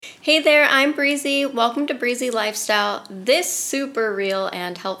Hey there, I'm Breezy. Welcome to Breezy Lifestyle. This super real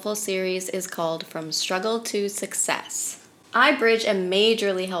and helpful series is called From Struggle to Success. I bridge a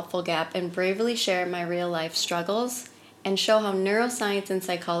majorly helpful gap and bravely share my real life struggles and show how neuroscience and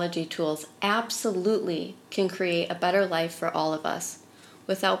psychology tools absolutely can create a better life for all of us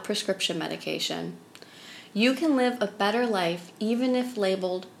without prescription medication. You can live a better life even if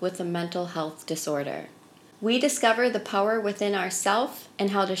labeled with a mental health disorder. We discover the power within ourselves and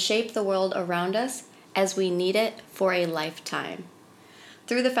how to shape the world around us as we need it for a lifetime.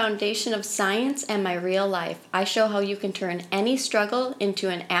 Through the foundation of science and my real life, I show how you can turn any struggle into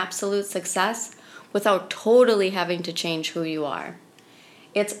an absolute success without totally having to change who you are.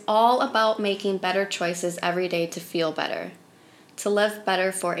 It's all about making better choices every day to feel better, to live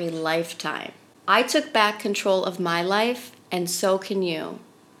better for a lifetime. I took back control of my life, and so can you.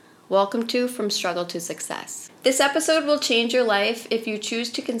 Welcome to From Struggle to Success. This episode will change your life if you choose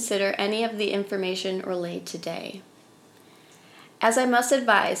to consider any of the information relayed today. As I must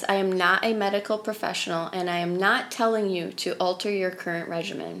advise, I am not a medical professional and I am not telling you to alter your current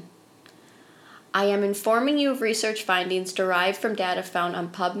regimen. I am informing you of research findings derived from data found on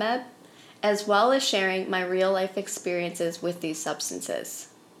PubMed, as well as sharing my real-life experiences with these substances.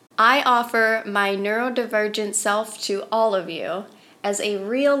 I offer my neurodivergent self to all of you as a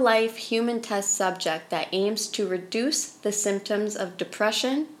real-life human test subject that aims to reduce the symptoms of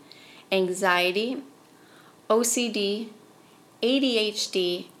depression, anxiety, OCD,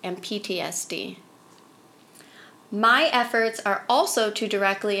 ADHD, and PTSD. My efforts are also to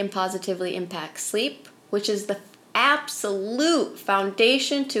directly and positively impact sleep, which is the absolute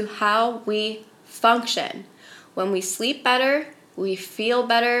foundation to how we function. When we sleep better, we feel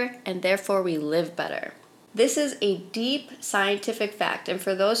better, and therefore we live better. This is a deep scientific fact, and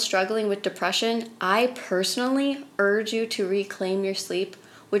for those struggling with depression, I personally urge you to reclaim your sleep,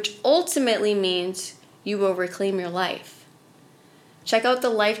 which ultimately means you will reclaim your life. Check out the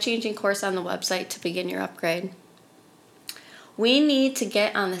life-changing course on the website to begin your upgrade. We need to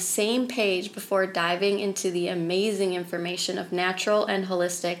get on the same page before diving into the amazing information of natural and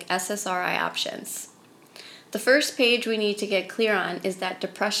holistic SSRI options. The first page we need to get clear on is that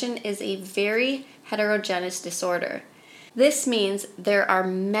depression is a very heterogeneous disorder. This means there are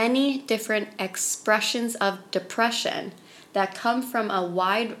many different expressions of depression that come from a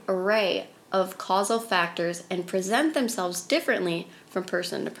wide array of causal factors and present themselves differently from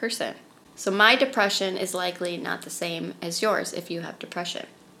person to person. So my depression is likely not the same as yours if you have depression.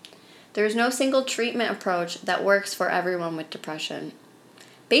 There is no single treatment approach that works for everyone with depression.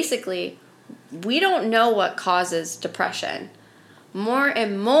 Basically, we don't know what causes depression. More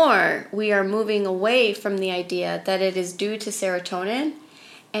and more, we are moving away from the idea that it is due to serotonin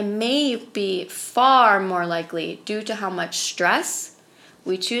and may be far more likely due to how much stress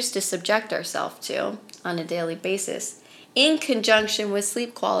we choose to subject ourselves to on a daily basis in conjunction with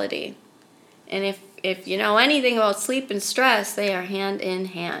sleep quality. And if you know anything about sleep and stress, they are hand in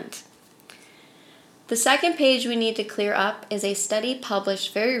hand. The second page we need to clear up is a study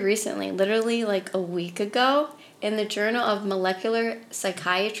published very recently, literally like a week ago, in the Journal of Molecular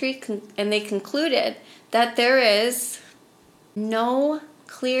Psychiatry, and they concluded that there is no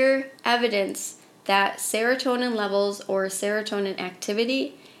clear evidence that serotonin levels or serotonin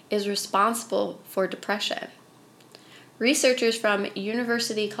activity is responsible for depression. Researchers from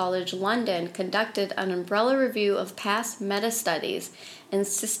University College London conducted an umbrella review of past meta-studies and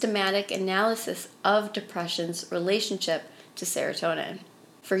systematic analysis of depression's relationship to serotonin.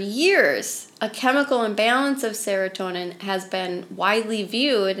 For years, a chemical imbalance of serotonin has been widely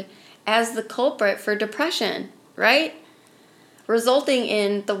viewed as the culprit for depression, right? Resulting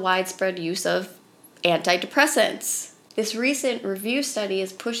in the widespread use of antidepressants. This recent review study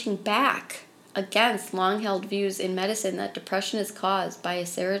is pushing back against long-held views in medicine that depression is caused by a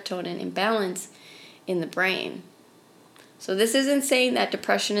serotonin imbalance in the brain. So this isn't saying that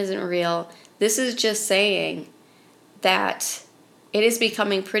depression isn't real. This is just saying that it is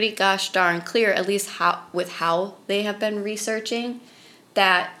becoming pretty gosh darn clear, at least how they have been researching,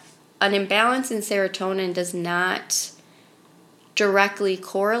 that an imbalance in serotonin does not directly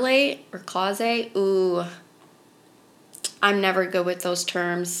correlate or cause I'm never good with those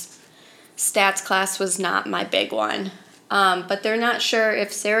terms. Stats class was not my big one. But they're not sure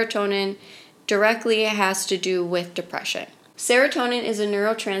if serotonin directly has to do with depression. Serotonin is a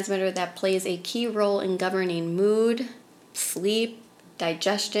neurotransmitter that plays a key role in governing mood, sleep,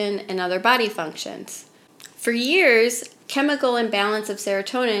 digestion, and other body functions. For years, chemical imbalance of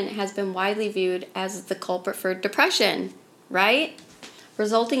serotonin has been widely viewed as the culprit for depression, right?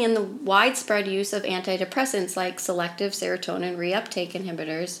 resulting in the widespread use of antidepressants like selective serotonin reuptake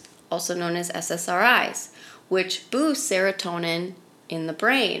inhibitors, also known as SSRIs, which boost serotonin in the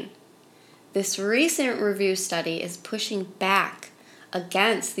brain. This recent review study is pushing back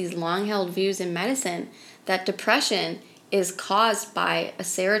against these long-held views in medicine that depression is caused by a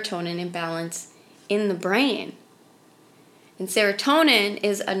serotonin imbalance in the brain. And serotonin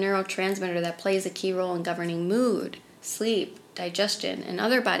is a neurotransmitter that plays a key role in governing mood, sleep, digestion, and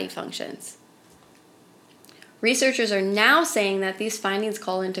other body functions. Researchers are now saying that these findings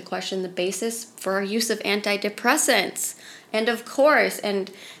call into question the basis for our use of antidepressants. And of course, and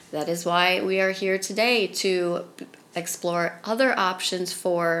that is why we are here today to explore other options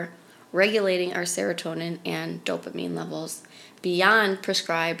for regulating our serotonin and dopamine levels beyond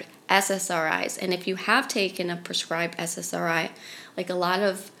prescribed SSRIs. And if you have taken a prescribed SSRI, like a lot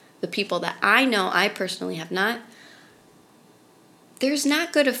of the people that I know, I personally have not, there's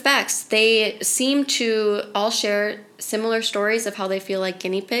not good effects. They seem to all share similar stories of how they feel like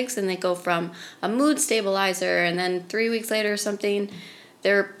guinea pigs, and they go from a mood stabilizer, and then 3 weeks later or something,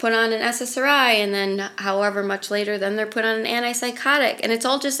 they're put on an SSRI, and then however much later, then they're put on an antipsychotic, and it's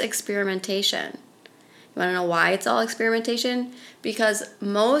all just experimentation. You want to know why it's all experimentation? Because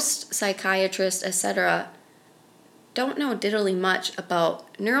most psychiatrists, etc., don't know diddly much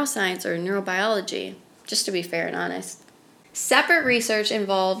about neuroscience or neurobiology, just to be fair and honest. Separate research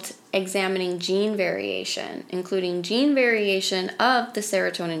involved examining gene variation, including gene variation of the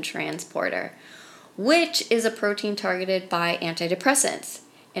serotonin transporter, which is a protein targeted by antidepressants,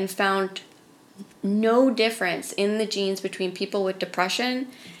 and found no difference in the genes between people with depression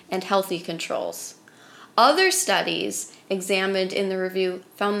and healthy controls. Other studies examined in the review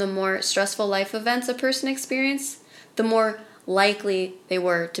found the more stressful life events a person experienced, the more likely they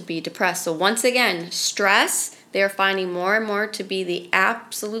were to be depressed. So once again, stress, they are finding more and more to be the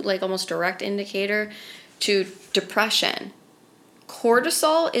absolute, like almost direct indicator to depression.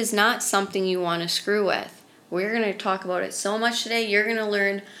 Cortisol is not something you want to screw with. We're going to talk about it so much today. You're going to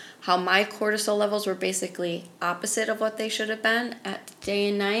learn how my cortisol levels were basically opposite of what they should have been at day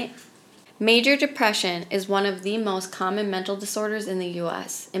and night. Major depression is one of the most common mental disorders in the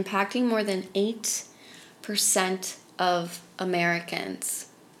U.S., impacting more than 8% of Americans.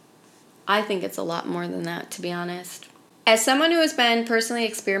 I think it's a lot more than that, to be honest. As someone who has been personally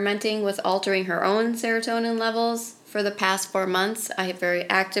experimenting with altering her own serotonin levels for the past 4 months, I have very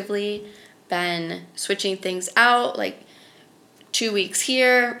actively been switching things out, like 2 weeks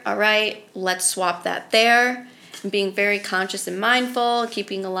here, all right, let's swap that there. And being very conscious and mindful,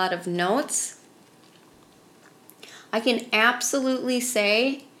 keeping a lot of notes. I can absolutely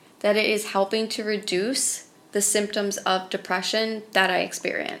say that it is helping to reduce the symptoms of depression that I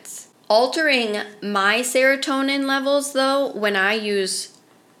experience. Altering my serotonin levels, though, when I use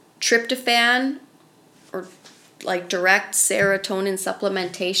tryptophan or like direct serotonin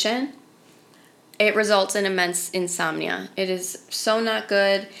supplementation, it results in immense insomnia. It is so not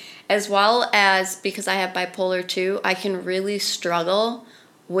good, as well as because I have bipolar 2, I can really struggle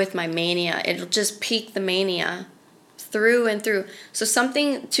with my mania. It'll just peak the mania through and through. So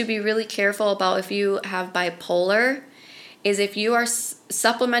something to be really careful about if you have bipolar is if you are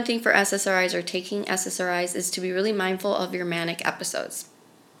supplementing for SSRIs or taking SSRIs is to be really mindful of your manic episodes.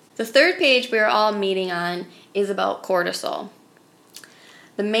 The third page we're all meeting on is about cortisol,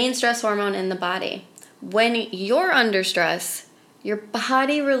 the main stress hormone in the body. When you're under stress, your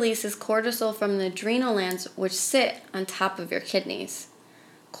body releases cortisol from the adrenal glands, which sit on top of your kidneys.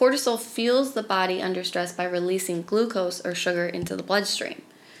 Cortisol fuels the body under stress by releasing glucose or sugar into the bloodstream.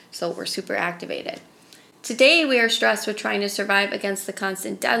 So we're super activated. Today, we are stressed with trying to survive against the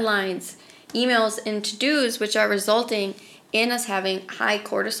constant deadlines, emails, and to-dos, which are resulting in us having high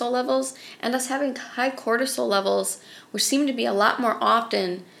cortisol levels, and us having high cortisol levels, which seem to be a lot more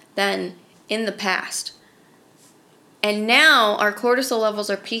often than in the past. And now our cortisol levels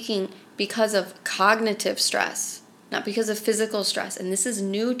are peaking because of cognitive stress, not because of physical stress, and this is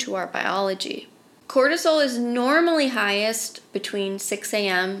new to our biology. Cortisol is normally highest between 6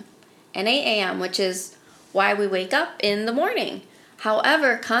 a.m. and 8 a.m., which is why we wake up in the morning.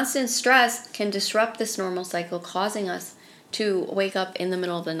 However, constant stress can disrupt this normal cycle, causing us to wake up in the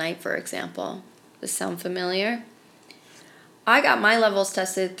middle of the night, for example. Does this sound familiar? I got my levels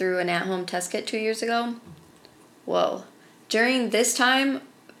tested through an at-home test kit 2 years ago. Whoa. During this time,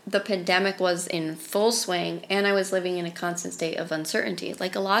 the pandemic was in full swing, and I was living in a constant state of uncertainty,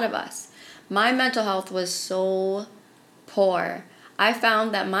 like a lot of us. My mental health was so poor. I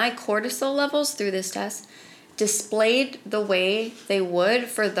found that my cortisol levels through this test displayed the way they would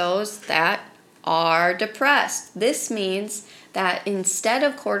for those that are depressed. This means that instead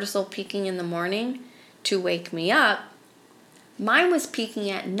of cortisol peaking in the morning to wake me up, mine was peaking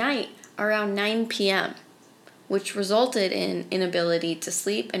at night around 9 p.m., which resulted in inability to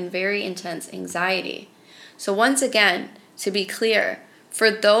sleep and very intense anxiety. So once again, to be clear,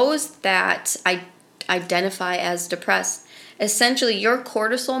 for those that identify as depressed, essentially your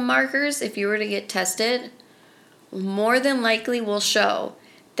cortisol markers, if you were to get tested, more than likely will show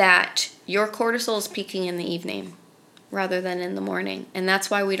that your cortisol is peaking in the evening rather than in the morning. And that's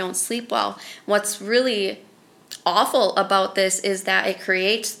why we don't sleep well. What's really awful about this is that it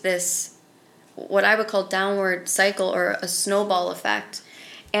creates this, what I would call downward cycle or a snowball effect.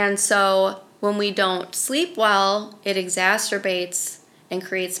 And so when we don't sleep well, it exacerbates and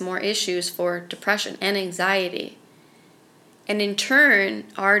creates more issues for depression and anxiety. And in turn,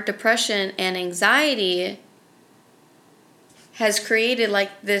 our depression and anxiety has created like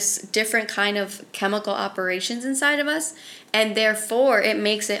this different kind of chemical operations inside of us, and therefore it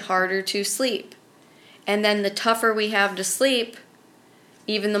makes it harder to sleep. And then the tougher we have to sleep,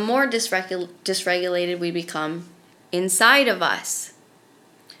 even the more dysregulated we become inside of us.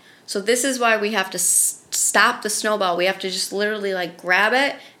 So this is why we have to stop the snowball. We have to just literally like grab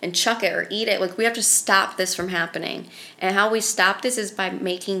it and chuck it or eat it. Like we have to stop this from happening. And how we stop this is by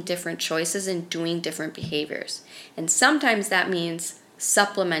making different choices and doing different behaviors. And sometimes that means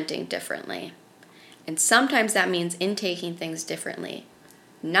supplementing differently. And sometimes that means intaking things differently.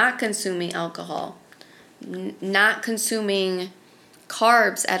 Not consuming alcohol. Not consuming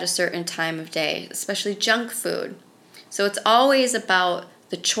carbs at a certain time of day, especially junk food. So it's always about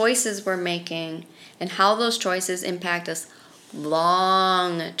the choices we're making and how those choices impact us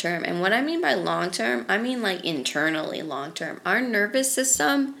long term. And what I mean by long term, I mean like internally long term. Our nervous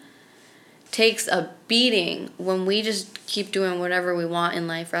system takes a beating when we just keep doing whatever we want in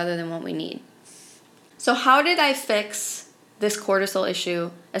life rather than what we need. So how did I fix this cortisol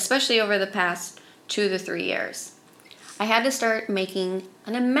issue, especially over the past 2 to 3 years? I had to start making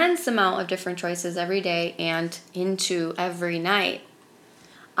an immense amount of different choices every day and into every night.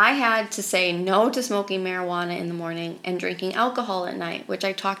 I had to say no to smoking marijuana in the morning and drinking alcohol at night, which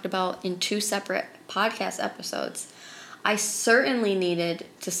I talked about in 2 separate podcast episodes. I certainly needed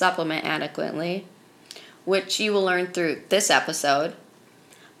to supplement adequately, which you will learn through this episode.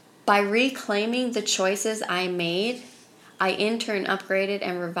 By reclaiming the choices I made, I in turn upgraded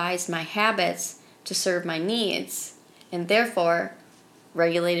and revised my habits to serve my needs, and therefore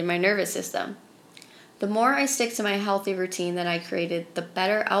regulated my nervous system. The more I stick to my healthy routine that I created, the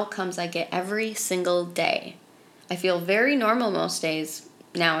better outcomes I get every single day. I feel very normal most days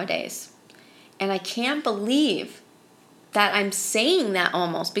nowadays. And I can't believe that I'm saying that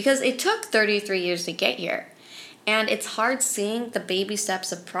almost, because it took 33 years to get here. And it's hard seeing the baby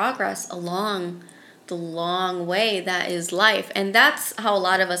steps of progress along the long way that is life. And that's how a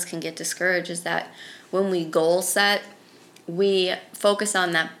lot of us can get discouraged, is that when we goal set, we focus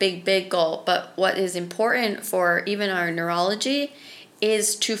on that big goal. But what is important for even our neurology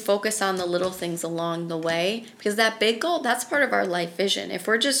is to focus on the little things along the way, because that big goal, that's part of our life vision. If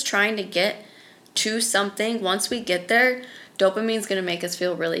we're just trying to get to something, once we get there, dopamine's going to make us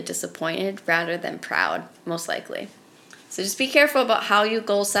feel really disappointed rather than proud, most likely. So just be careful about how you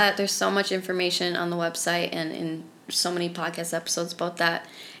goal set. There's so much information on the website and in so many podcast episodes about that.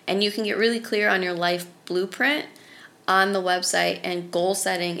 And you can get really clear on your life blueprint on the website, and goal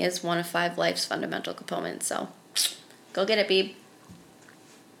setting is one of 5 life's fundamental components. So go get it, Beeb.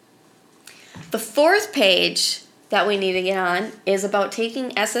 The 4th page that we need to get on is about taking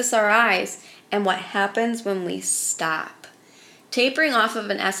SSRIs and what happens when we stop. Tapering off of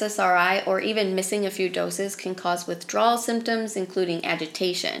an SSRI or even missing a few doses can cause withdrawal symptoms, including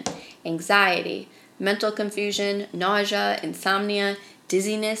agitation, anxiety, mental confusion, nausea, insomnia,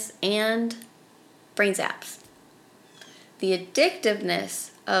 dizziness, and brain zaps. The addictiveness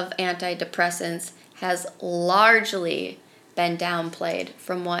of antidepressants has largely been downplayed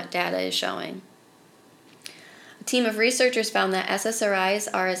from what data is showing. A team of researchers found that SSRIs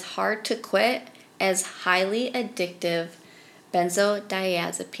are as hard to quit as highly addictive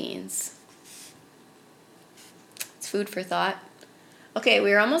benzodiazepines. It's food for thought. Okay,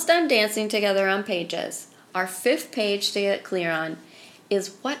 we're almost done dancing together on pages. Our 5th page to get clear on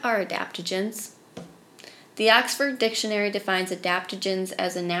is, what are adaptogens? The Oxford Dictionary defines adaptogens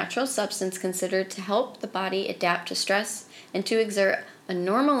as a natural substance considered to help the body adapt to stress and to exert a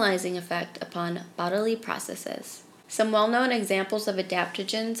normalizing effect upon bodily processes. Some well-known examples of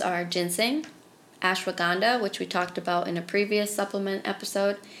adaptogens are ginseng, ashwagandha, which we talked about in a previous supplement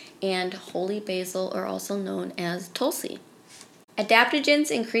episode, and holy basil, or also known as tulsi.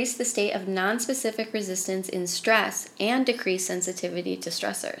 Adaptogens increase the state of nonspecific resistance in stress and decrease sensitivity to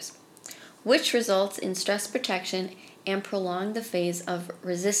stressors, which results in stress protection and prolong the phase of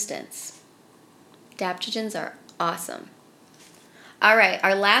resistance. Adaptogens are awesome. All right,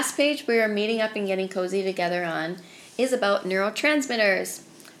 our last page we are meeting up and getting cozy together on is about neurotransmitters.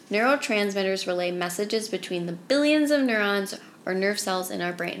 Neurotransmitters relay messages between the billions of neurons or nerve cells in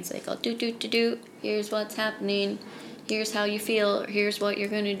our brains. They go do do do do. Here's what's happening. Here's how you feel. Here's what you're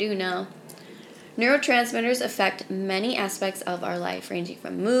going to do now. Neurotransmitters affect many aspects of our life, ranging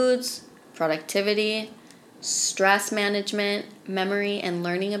from moods, productivity, stress management, memory and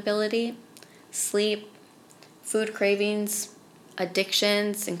learning ability, sleep, food cravings,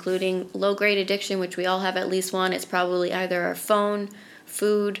 addictions, including low-grade addiction, which we all have at least one. It's probably either our phone,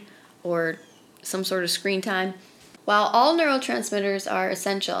 food, or some sort of screen time. While all neurotransmitters are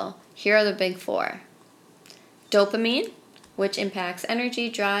essential, here are the big four. Dopamine, which impacts energy,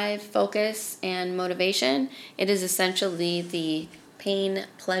 drive, focus, and motivation. It is essentially the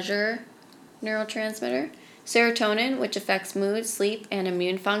pain-pleasure neurotransmitter. Serotonin, which affects mood, sleep, and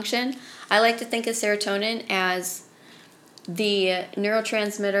immune function. I like to think of serotonin as the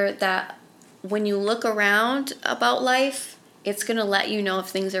neurotransmitter that when you look around about life, it's going to let you know if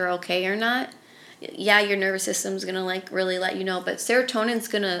things are okay or not. Yeah, your nervous system's going to really let you know, but serotonin's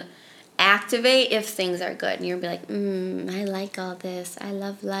going to activate if things are good. And you'll be like, I like all this. I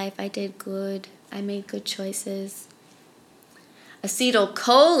love life. I did good. I made good choices.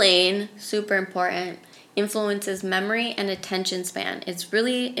 Acetylcholine, super important, influences memory and attention span. It's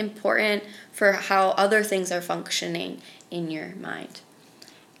really important for how other things are functioning in your mind.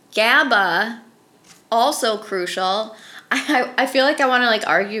 GABA, also crucial. I feel like I want to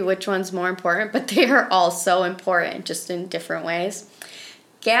argue which one's more important, but they are all so important, just in different ways.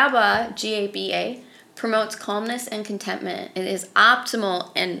 GABA, G-A-B-A, promotes calmness and contentment. It is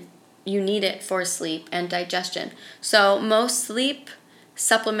optimal and you need it for sleep and digestion. So most sleep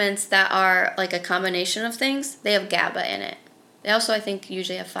supplements that are like a combination of things, they have GABA in it. They also, I think,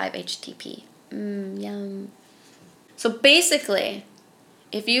 usually have 5-HTP. Yum. So basically,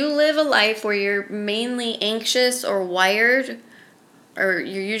 if you live a life where you're mainly anxious or wired, or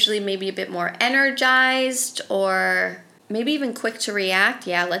you're usually maybe a bit more energized or maybe even quick to react,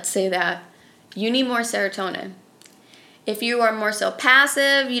 yeah, let's say that, you need more serotonin. If you are more so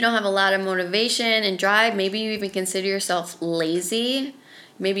passive, you don't have a lot of motivation and drive, maybe you even consider yourself lazy,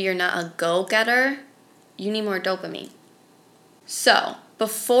 maybe you're not a go-getter, you need more dopamine. So,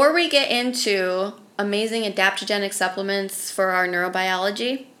 before we get into amazing adaptogenic supplements for our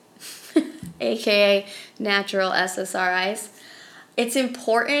neurobiology, aka natural SSRIs, it's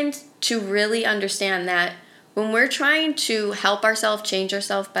important to really understand that when we're trying to help ourselves, change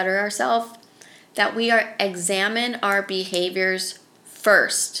ourselves, better ourselves, that we examine our behaviors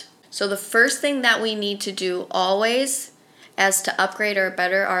first. So the first thing that we need to do always as to upgrade or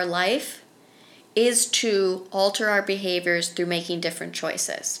better our life is to alter our behaviors through making different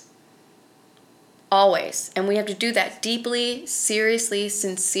choices. Always. And we have to do that deeply, seriously,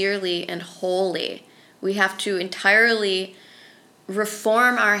 sincerely, and wholly. We have to entirely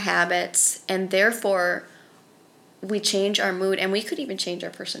reform our habits, and therefore we change our mood, and we could even change our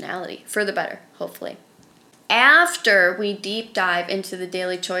personality for the better, hopefully. After we deep dive into the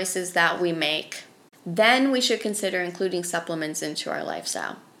daily choices that we make, then we should consider including supplements into our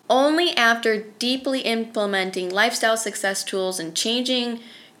lifestyle. Only after deeply implementing lifestyle success tools and changing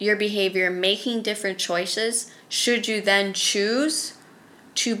your behavior, making different choices, should you then choose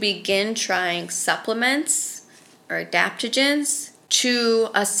to begin trying supplements or adaptogens to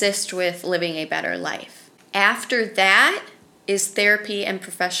assist with living a better life. After that is therapy and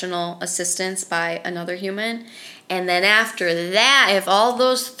professional assistance by another human. And then after that, if all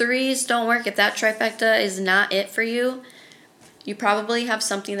those threes don't work, if that trifecta is not it for you, you probably have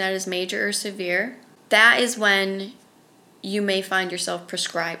something that is major or severe. That is when you may find yourself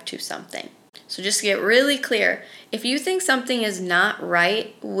prescribed to something. So just to get really clear, if you think something is not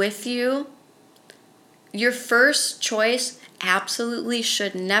right with you, your first choice absolutely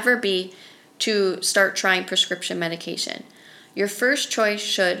should never be to start trying prescription medication. Your first choice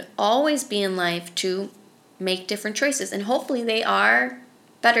should always be in life to make different choices, and hopefully they are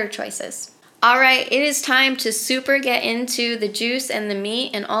better choices. All right, it is time to super get into the juice and the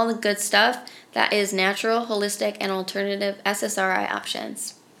meat and all the good stuff that is natural, holistic, and alternative SSRI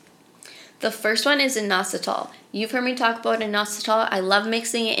options. The first one is inositol. You've heard me talk about inositol. I love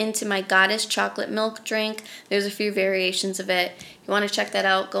mixing it into my Goddess chocolate milk drink. There's a few variations of it. If you want to check that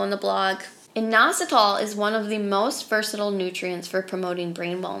out, go on the blog. Inositol is one of the most versatile nutrients for promoting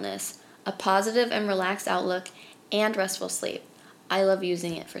brain wellness, a positive and relaxed outlook, and restful sleep. I love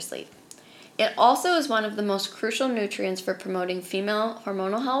using it for sleep. It also is one of the most crucial nutrients for promoting female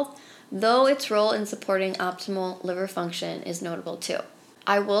hormonal health, though its role in supporting optimal liver function is notable too.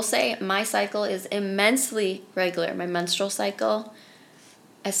 I will say my cycle is immensely regular, my menstrual cycle,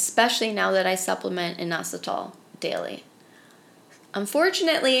 especially now that I supplement inositol daily.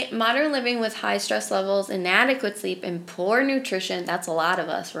 Unfortunately, modern living with high stress levels, inadequate sleep, and poor nutrition, that's a lot of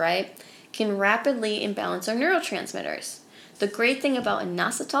us, right, can rapidly imbalance our neurotransmitters. The great thing about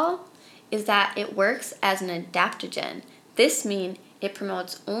inositol is that it works as an adaptogen. This means it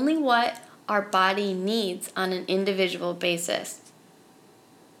promotes only what our body needs on an individual basis.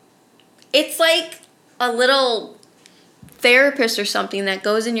 It's like a little therapist or something that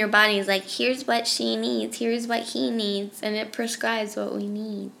goes in your body and is like, here's what she needs, here's what he needs, and it prescribes what we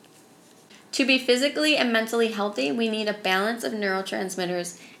need. To be physically and mentally healthy, we need a balance of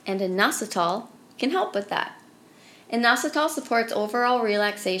neurotransmitters, and inositol can help with that. Inositol supports overall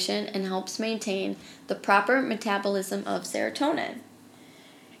relaxation and helps maintain the proper metabolism of serotonin.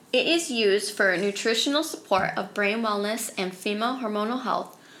 It is used for nutritional support of brain wellness and female hormonal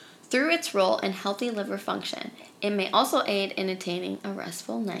health through its role in healthy liver function. It may also aid in attaining a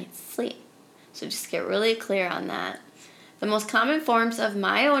restful night's sleep. So just get really clear on that. The most common forms of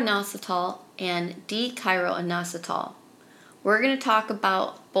myo-inositol and D-chiroinositol. We're going to talk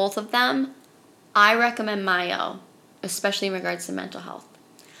about both of them. I recommend myo, especially in regards to mental health.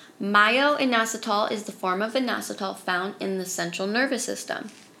 Myo-inositol is the form of inositol found in the central nervous system.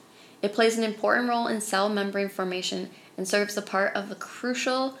 It plays an important role in cell membrane formation and serves a part of a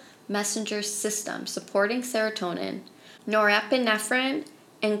crucial messenger system supporting serotonin, norepinephrine,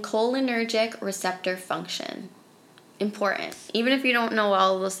 and cholinergic receptor function. Important. Even if you don't know what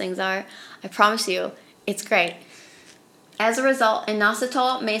all of those things are, I promise you, it's great. As a result,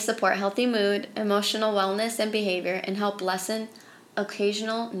 inositol may support healthy mood, emotional wellness, and behavior and help lessen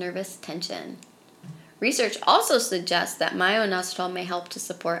occasional nervous tension. Research also suggests that myo-inositol may help to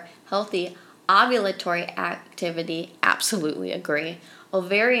support healthy ovulatory activity, absolutely agree,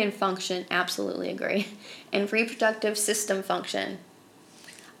 ovarian function, absolutely agree, and reproductive system function.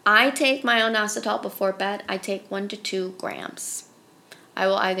 I take myo-inositol before bed. I take 1 to 2 grams. I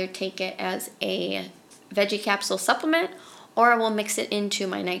will either take it as a veggie capsule supplement or I will mix it into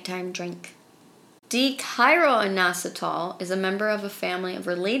my nighttime drink. D-chiroinositol is a member of a family of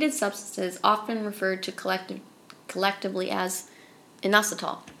related substances often referred to collectively as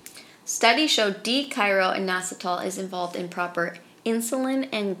inositol. Studies show D-chiroinositol is involved in proper insulin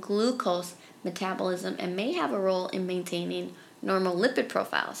and glucose metabolism and may have a role in maintaining normal lipid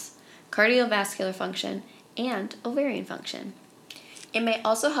profiles, cardiovascular function, and ovarian function. It may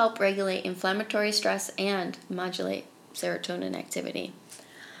also help regulate inflammatory stress and modulate serotonin activity.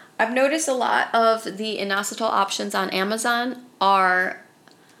 I've noticed a lot of the inositol options on Amazon are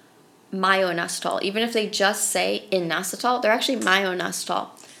myo-inositol. Even if they just say inositol, they're actually myo-inositol.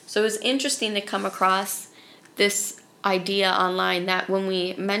 So it was interesting to come across this idea online that when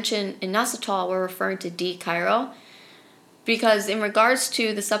we mention inositol, we're referring to D-chiro. Because in regards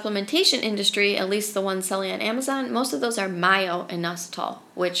to the supplementation industry, at least the ones selling on Amazon, most of those are myo-inositol,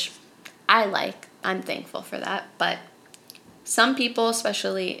 which I like. I'm thankful for that. But some people,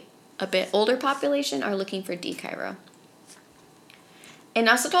 especially a bit older population, are looking for D-chiro.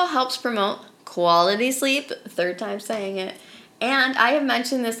 Inositol helps promote quality sleep, third time saying it, and I have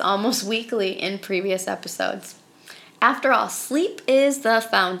mentioned this almost weekly in previous episodes. After all, sleep is the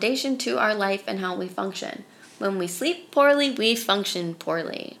foundation to our life and how we function. When we sleep poorly, we function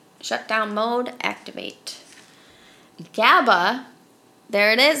poorly. Shutdown mode, activate. GABA,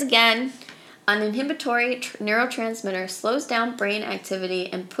 there it is again, an inhibitory neurotransmitter, slows down brain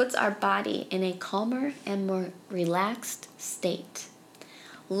activity and puts our body in a calmer and more relaxed state.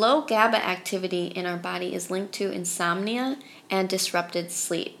 Low GABA activity in our body is linked to insomnia and disrupted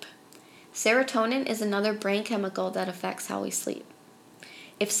sleep. Serotonin is another brain chemical that affects how we sleep.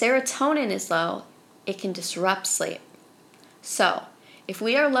 If serotonin is low, it can disrupt sleep. So, if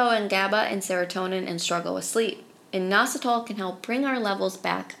we are low in GABA and serotonin and struggle with sleep, inositol can help bring our levels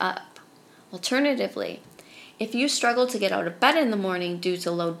back up. Alternatively, if you struggle to get out of bed in the morning due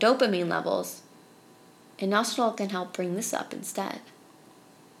to low dopamine levels, inositol can help bring this up instead.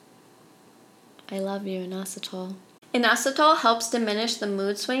 I love you, inositol. Inositol helps diminish the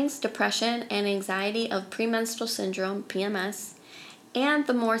mood swings, depression, and anxiety of premenstrual syndrome, PMS, and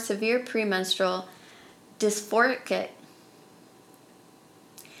the more severe premenstrual dysphoric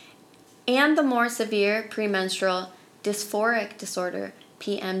disorder,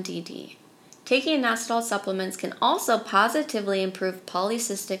 PMDD. Taking inositol supplements can also positively improve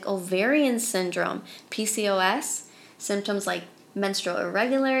polycystic ovarian syndrome, PCOS, symptoms like menstrual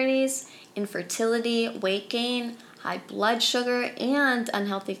irregularities, infertility, weight gain, high blood sugar, and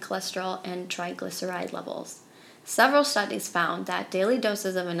unhealthy cholesterol and triglyceride levels. Several studies found that daily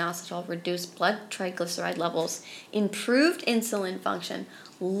doses of inositol reduced blood triglyceride levels, improved insulin function,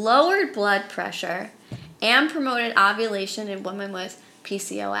 lowered blood pressure, and promoted ovulation in women with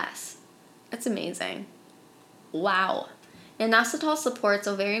PCOS. That's amazing. Wow. Inositol supports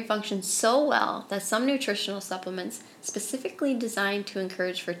ovarian function so well that some nutritional supplements specifically designed to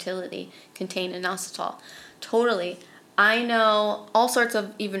encourage fertility contain inositol. Totally. I know all sorts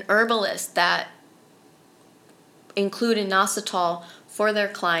of even herbalists that include inositol for their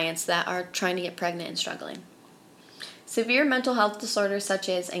clients that are trying to get pregnant and struggling. Severe mental health disorders such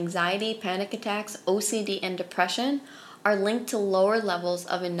as anxiety, panic attacks, OCD, and depression are linked to lower levels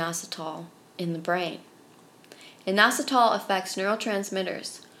of inositol in the brain. Inositol affects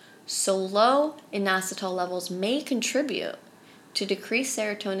neurotransmitters, so low inositol levels may contribute to decreased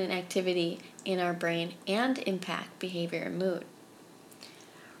serotonin activity in our brain and impact behavior and mood.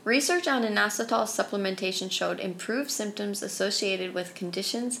 Research on inositol supplementation showed improved symptoms associated with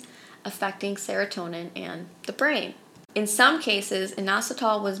conditions affecting serotonin and the brain. In some cases,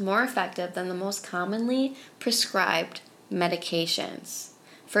 inositol was more effective than the most commonly prescribed medications.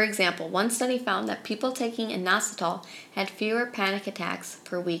 For example, one study found that people taking inositol had fewer panic attacks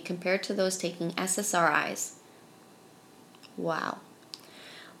per week compared to those taking SSRIs. Wow.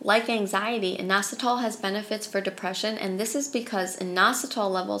 Like anxiety, inositol has benefits for depression, and this is because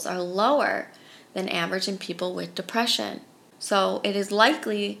inositol levels are lower than average in people with depression. So it is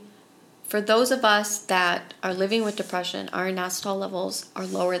likely for those of us that are living with depression, our inositol levels are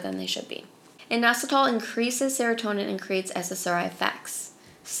lower than they should be. Inositol increases serotonin and creates SSRI effects,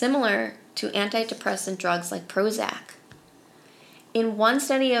 similar to antidepressant drugs like Prozac. In one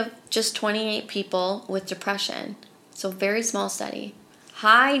study of just 28 people with depression, so very small study,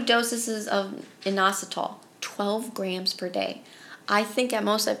 high doses of inositol, 12 grams per day. I think at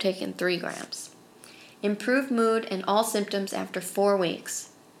most I've taken 3 grams. Improved mood and all symptoms after 4 weeks.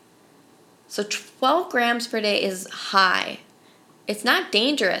 So 12 grams per day is high. It's not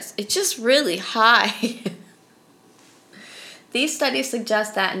dangerous. It's just really high. These studies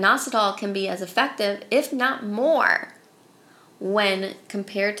suggest that inositol can be as effective, if not more, when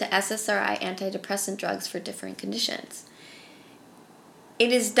compared to SSRI antidepressant drugs for different conditions.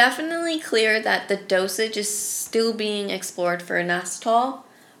 It is definitely clear that the dosage is still being explored for inositol,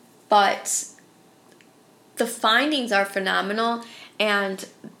 but the findings are phenomenal, and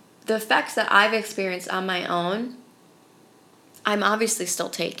the effects that I've experienced on my own, I'm obviously still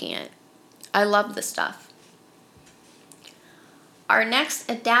taking it. I love this stuff. Our next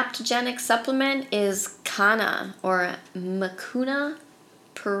adaptogenic supplement is Canna, or Mucuna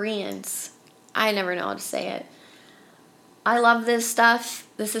pruriens. I never know how to say it. I love this stuff.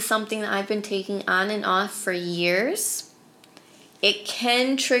 This is something that I've been taking on and off for years. It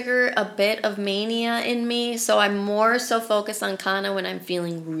can trigger a bit of mania in me, so I'm more so focused on Canna when I'm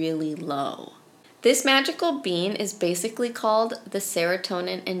feeling really low. This magical bean is basically called the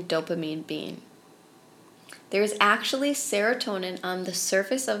serotonin and dopamine bean. There is actually serotonin on the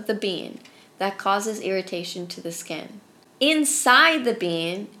surface of the bean that causes irritation to the skin. Inside the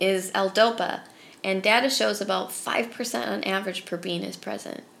bean is L-Dopa, and data shows about 5% on average per bean is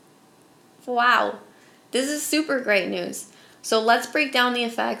present. Wow, this is super great news. So let's break down the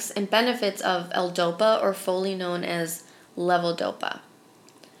effects and benefits of L-Dopa, or fully known as levodopa.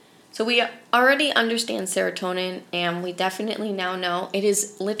 So we already understand serotonin, and we definitely now know it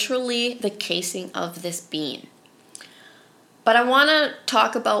is literally the casing of this bean. But I want to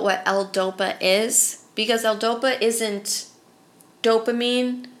talk about what L-Dopa is, because L-Dopa isn't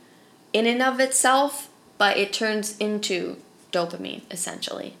dopamine in and of itself, but it turns into dopamine,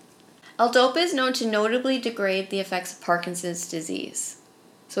 essentially. L-Dopa is known to notably degrade the effects of Parkinson's disease.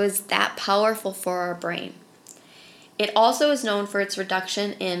 So it's that powerful for our brain. It also is known for its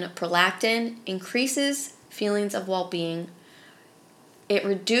reduction in prolactin, increases feelings of well-being. It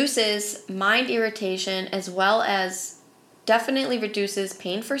reduces mind irritation, as well as definitely reduces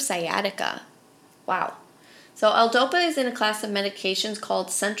pain for sciatica. Wow. So L-Dopa is in a class of medications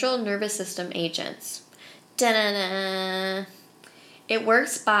called central nervous system agents. Da-na-na. It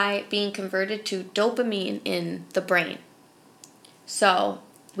works by being converted to dopamine in the brain. So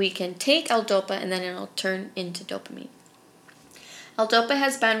we can take L-Dopa and then it'll turn into dopamine. L-Dopa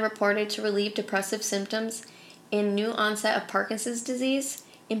has been reported to relieve depressive symptoms in new onset of Parkinson's disease,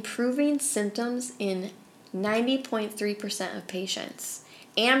 improving symptoms in 90.3% of patients,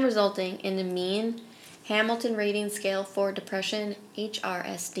 and resulting in a mean Hamilton Rating Scale for Depression,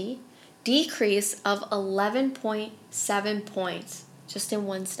 HRSD, decrease of 11.7 points just in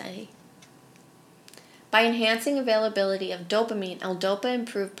one study. By enhancing availability of dopamine, L-DOPA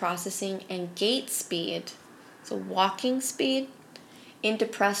improved processing and gait speed, so walking speed, in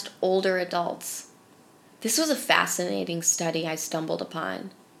depressed older adults. This was a fascinating study I stumbled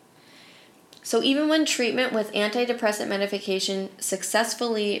upon. So even when treatment with antidepressant medication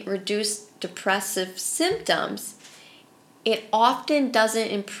successfully reduced depressive symptoms, it often doesn't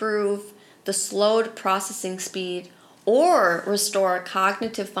improve the slowed processing speed or restore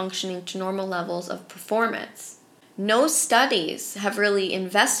cognitive functioning to normal levels of performance. No studies have really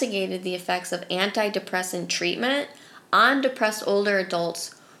investigated the effects of antidepressant treatment on depressed older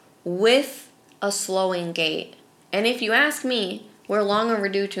adults with a slowing gait. And if you ask me, we're long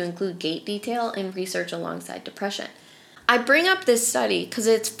overdue to include gait detail in research alongside depression. I bring up this study because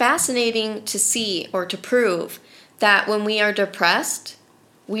it's fascinating to see or to prove that when we are depressed,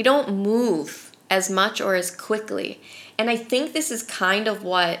 we don't move as much or as quickly. And I think this is kind of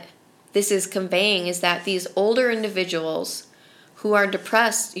what this is conveying, is that these older individuals who are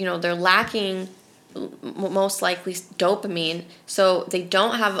depressed, they're lacking most likely dopamine, so they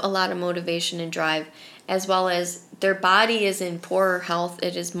don't have a lot of motivation and drive, as well as their body is in poorer health.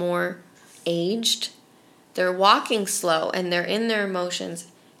 It is more aged. They're walking slow and they're in their emotions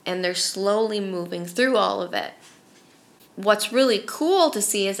and they're slowly moving through all of it. What's really cool to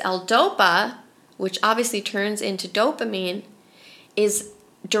see is L-DOPA, which obviously turns into dopamine, is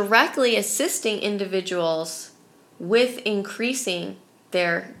directly assisting individuals with increasing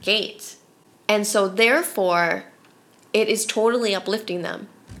their gait. And so therefore, it is totally uplifting them,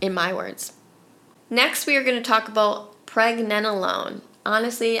 in my words. Next, we are going to talk about pregnenolone.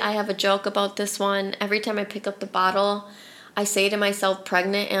 Honestly, I have a joke about this one. Every time I pick up the bottle, I say to myself,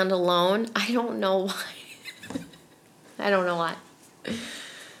 pregnant and alone. I don't know why.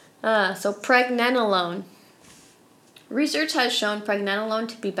 So pregnenolone. Research has shown pregnenolone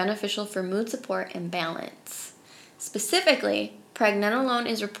to be beneficial for mood support and balance. Specifically, pregnenolone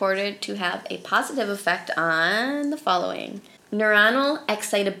is reported to have a positive effect on the following: neuronal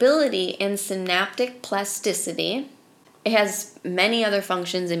excitability and synaptic plasticity. It has many other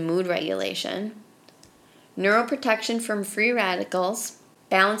functions in mood regulation, neuroprotection from free radicals,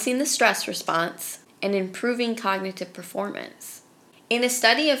 balancing the stress response, and improving cognitive performance. In a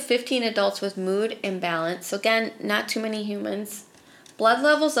study of 15 adults with mood imbalance, so again, not too many humans, blood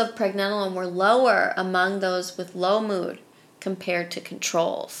levels of pregnenolone were lower among those with low mood compared to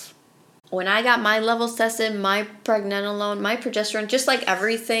controls. When I got my levels tested, my pregnenolone, my progesterone, just like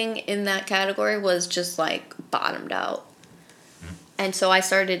everything in that category was just like bottomed out. And so I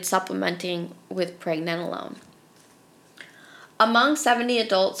started supplementing with pregnenolone. Among 70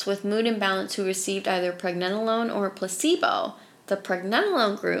 adults with mood imbalance who received either pregnenolone or placebo, the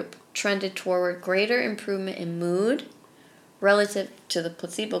pregnenolone group trended toward greater improvement in mood relative to the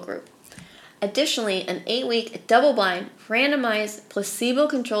placebo group. Additionally, an 8-week double-blind, randomized,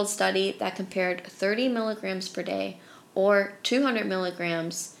 placebo-controlled study that compared 30 milligrams per day or 200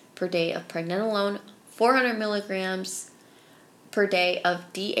 milligrams per day of pregnenolone, 400 milligrams per day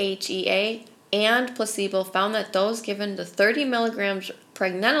of DHEA, and placebo found that those given the 30 milligrams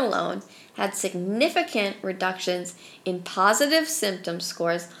pregnenolone had significant reductions in positive symptom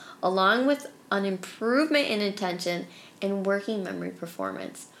scores, along with an improvement in attention and working memory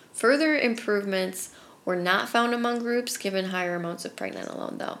performance. Further improvements were not found among groups given higher amounts of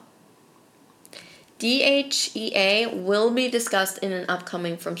pregnenolone, though. DHEA will be discussed in an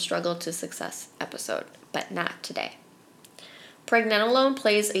upcoming From Struggle to Success episode, but not today. Pregnenolone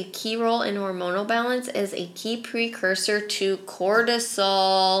plays a key role in hormonal balance as a key precursor to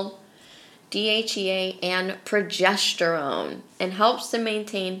cortisol, DHEA, and progesterone, and helps to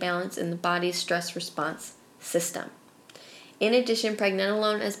maintain balance in the body's stress response system. In addition,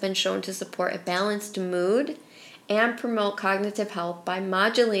 pregnenolone has been shown to support a balanced mood and promote cognitive health by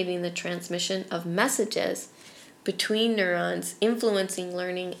modulating the transmission of messages between neurons, influencing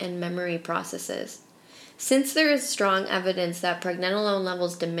learning and memory processes. Since there is strong evidence that pregnenolone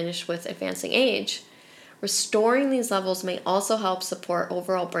levels diminish with advancing age, restoring these levels may also help support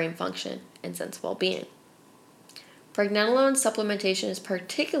overall brain function and sense of well-being. Pregnenolone supplementation is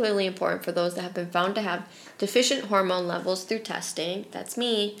particularly important for those that have been found to have deficient hormone levels through testing, that's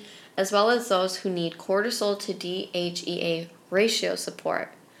me, as well as those who need cortisol to DHEA ratio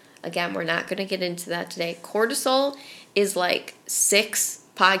support. Again, we're not going to get into that today. Cortisol is like 6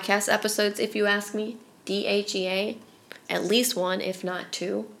 podcast episodes, if you ask me. DHEA, at least 1, if not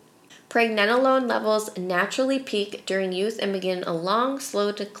 2. Pregnenolone levels naturally peak during youth and begin a long,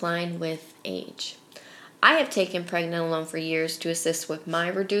 slow decline with age. I have taken pregnenolone for years to assist with my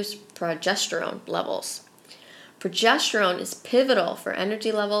reduced progesterone levels. Progesterone is pivotal for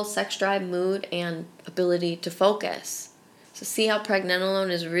energy levels, sex drive, mood, and ability to focus. So see how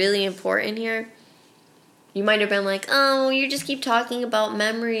pregnenolone is really important here? You might have been like, oh, you just keep talking about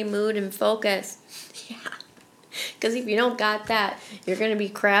memory, mood, and focus. Yeah, because if you don't got that, you're going to be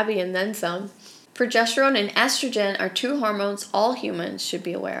crabby and then some. Progesterone and estrogen are two hormones all humans should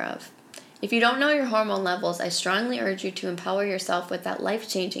be aware of. If you don't know your hormone levels, I strongly urge you to empower yourself with that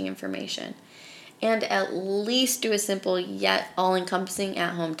life-changing information and at least do a simple yet all-encompassing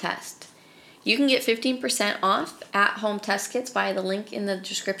at-home test. You can get 15% off at-home test kits via the link in the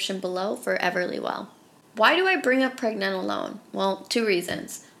description below for Everlywell. Why do I bring up pregnenolone? Well, 2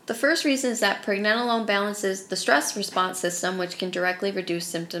 reasons. The first reason is that pregnenolone balances the stress response system, which can directly reduce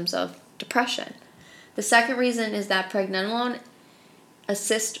symptoms of depression. The second reason is that pregnenolone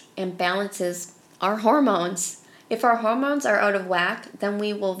assists and balances our hormones. If our hormones are out of whack, then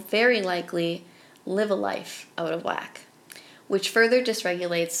we will very likely live a life out of whack, which further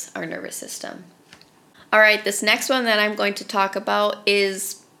dysregulates our nervous system. All right, this next one that I'm going to talk about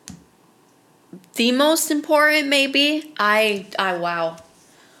is the most important, maybe. Wow,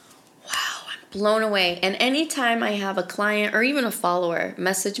 I'm blown away. And anytime I have a client or even a follower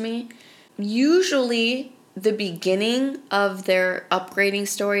message me, usually the beginning of their upgrading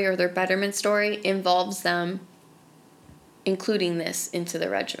story or their betterment story involves them including this into the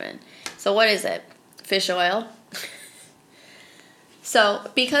regimen. So what is it? Fish oil.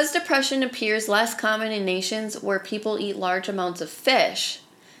 So because depression appears less common in nations where people eat large amounts of fish,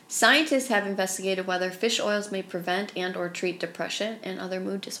 scientists have investigated whether fish oils may prevent and or treat depression and other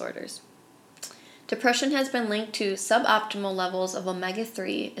mood disorders. Depression has been linked to suboptimal levels of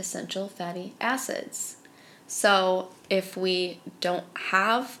omega-3 essential fatty acids. So if we don't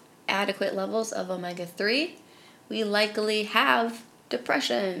have adequate levels of omega-3, we likely have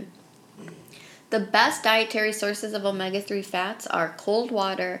depression. The best dietary sources of omega-3 fats are cold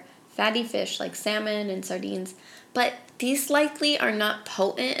water, fatty fish like salmon and sardines, but these likely are not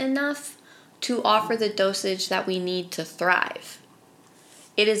potent enough to offer the dosage that we need to thrive.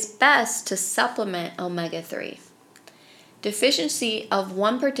 It is best to supplement omega-3. Deficiency of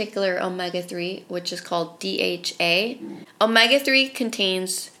one particular omega-3, which is called DHA. Omega-3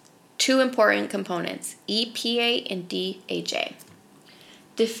 contains 2 important components, EPA and DHA.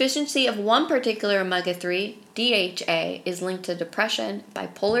 Deficiency of one particular omega-3, DHA, is linked to depression,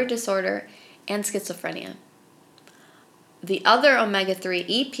 bipolar disorder, and schizophrenia. The other omega-3,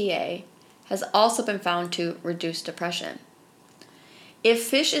 EPA, has also been found to reduce depression. If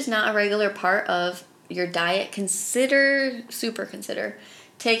fish is not a regular part of your diet, consider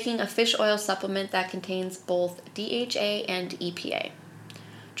taking a fish oil supplement that contains both DHA and EPA.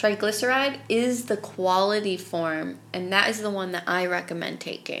 Triglyceride is the quality form, and that is the one that I recommend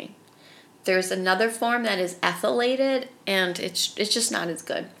taking. There's another form that is ethylated, and it's just not as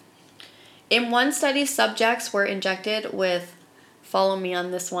good. In one study, subjects were injected with, follow me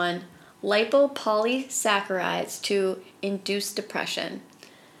on this one, lipopolysaccharides to induce depression.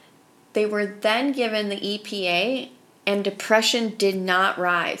 They were then given the EPA, and depression did not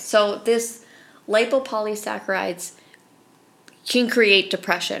rise. So this lipopolysaccharides can create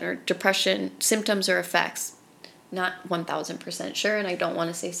depression or depression symptoms or effects. Not 1000% sure, and I don't want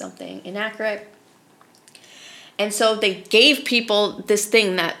to say something inaccurate. And so they gave people this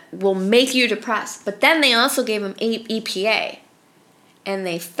thing that will make you depressed, but then they also gave them EPA. And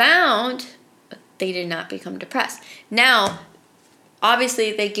they found they did not become depressed. Now,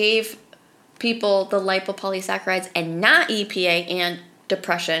 obviously, they gave people the lipopolysaccharides and not EPA, and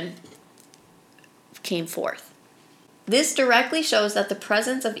depression came forth. This directly shows that the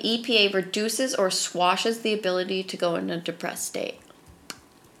presence of EPA reduces or squashes the ability to go in a depressed state.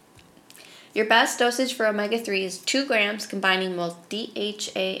 Your best dosage for omega-3 is 2 grams combining both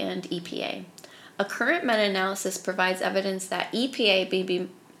DHA and EPA. A current meta-analysis provides evidence that EPA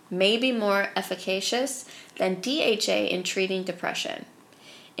may be more efficacious than DHA in treating depression.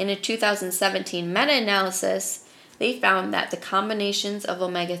 In a 2017 meta-analysis, they found that the combinations of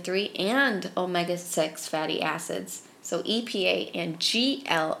omega-3 and omega-6 fatty acids, so EPA and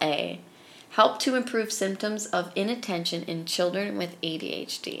GLA, help to improve symptoms of inattention in children with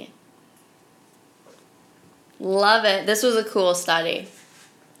ADHD. Love it. This was a cool study.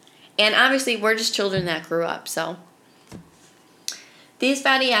 And obviously, we're just children that grew up, so. These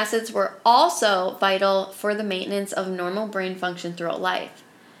fatty acids were also vital for the maintenance of normal brain function throughout life.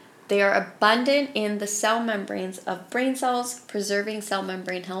 They are abundant in the cell membranes of brain cells, preserving cell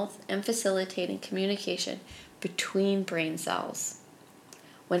membrane health and facilitating communication between brain cells.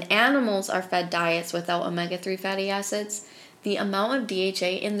 When animals are fed diets without omega-3 fatty acids, the amount of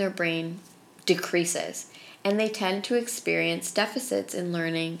DHA in their brain decreases, and they tend to experience deficits in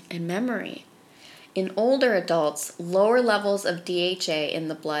learning and memory. In older adults, lower levels of DHA in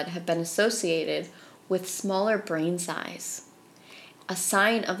the blood have been associated with smaller brain size, a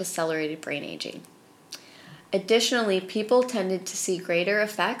sign of accelerated brain aging. Additionally, people tended to see greater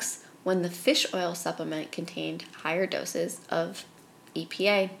effects when the fish oil supplement contained higher doses of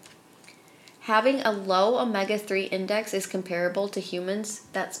EPA. Having a low omega-3 index is comparable to humans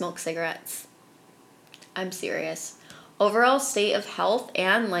that smoke cigarettes. I'm serious. Overall state of health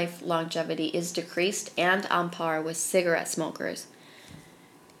and life longevity is decreased and on par with cigarette smokers.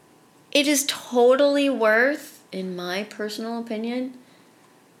 It is totally worth, in my personal opinion,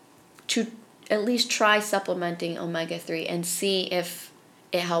 to at least try supplementing omega-3 and see if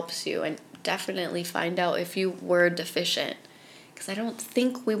it helps you, and definitely find out if you were deficient, because I don't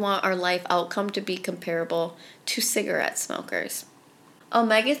think we want our life outcome to be comparable to cigarette smokers.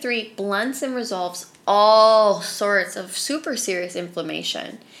 Omega-3 blunts and resolves all sorts of super serious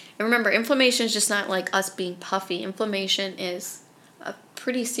inflammation. And remember, inflammation is just not like us being puffy. Inflammation is a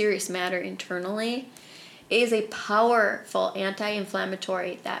pretty serious matter internally. It is a powerful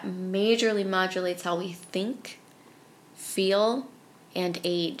anti-inflammatory that majorly modulates how we think, feel, and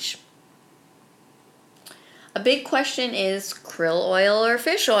age. A big question is krill oil or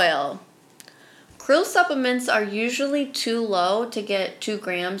fish oil? Krill supplements are usually too low to get 2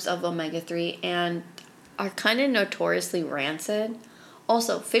 grams of omega-3 and are kind of notoriously rancid.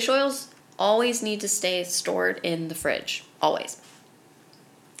 Also, fish oils always need to stay stored in the fridge, always.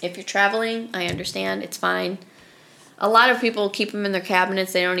 If you're traveling, I understand, it's fine. A lot of people keep them in their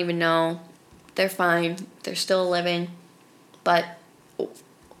cabinets, they don't even know. They're fine, they're still living. But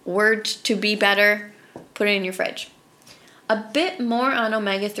word to be better, put it in your fridge. A bit more on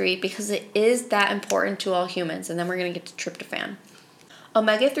omega-3 because it is that important to all humans, and then we're going to get to tryptophan.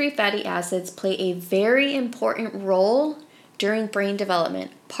 Omega-3 fatty acids play a very important role during brain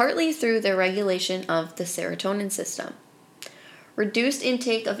development, partly through their regulation of the serotonin system. Reduced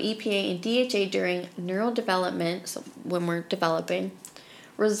intake of EPA and DHA during neural development, so when we're developing,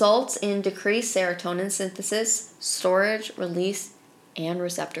 results in decreased serotonin synthesis, storage, release, and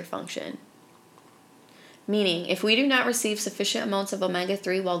receptor function. Meaning, if we do not receive sufficient amounts of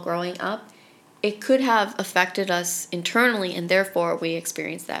omega-3 while growing up, it could have affected us internally, and therefore we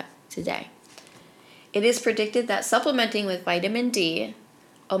experience that today. It is predicted that supplementing with vitamin D,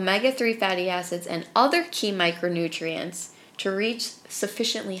 omega-3 fatty acids, and other key micronutrients to reach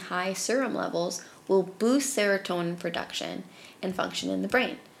sufficiently high serum levels will boost serotonin production and function in the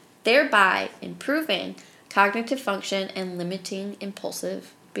brain, thereby improving cognitive function and limiting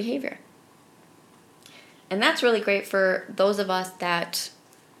impulsive behavior. And that's really great for those of us that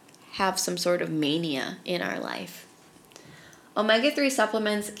have some sort of mania in our life. Omega-3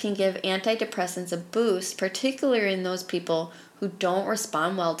 supplements can give antidepressants a boost, particularly in those people who don't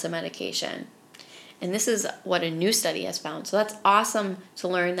respond well to medication. And this is what a new study has found. So that's awesome to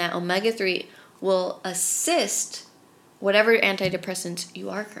learn that omega-3 will assist whatever antidepressants you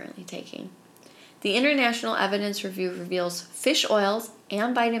are currently taking. The International Evidence Review reveals fish oils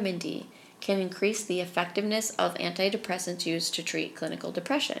and vitamin D can increase the effectiveness of antidepressants used to treat clinical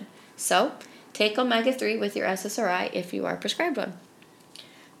depression. So, take omega-3 with your SSRI if you are prescribed one.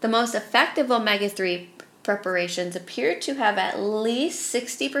 The most effective omega-3 preparations appear to have at least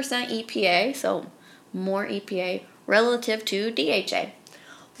 60% EPA, so more EPA, relative to DHA.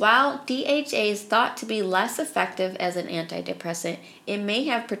 While DHA is thought to be less effective as an antidepressant, it may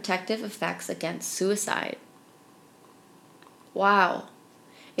have protective effects against suicide. Wow.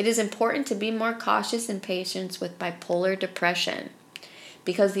 It is important to be more cautious in patients with bipolar depression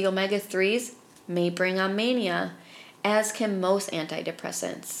because the omega-3s may bring on mania, as can most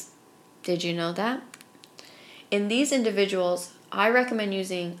antidepressants. Did you know that? In these individuals, I recommend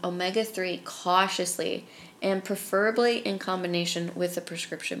using omega-3 cautiously and preferably in combination with a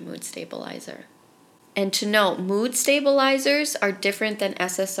prescription mood stabilizer. And to note, mood stabilizers are different than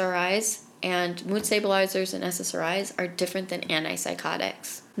SSRIs, and mood stabilizers and SSRIs are different than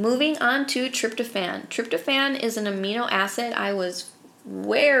antipsychotics. Moving on to tryptophan. Tryptophan is an amino acid I was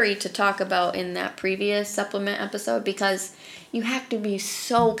wary to talk about in that previous supplement episode because you have to be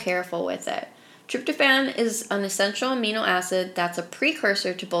so careful with it. Tryptophan is an essential amino acid that's a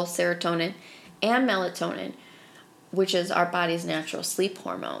precursor to both serotonin and melatonin, which is our body's natural sleep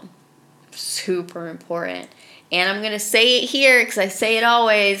hormone. Super important. And I'm going to say it here because I say it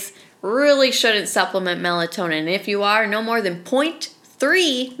always, really shouldn't supplement melatonin. If you are, no more than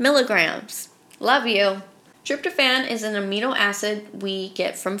 0.3 milligrams. Love you. Tryptophan is an amino acid we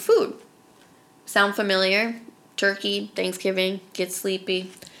get from food. Sound familiar? Turkey, Thanksgiving, get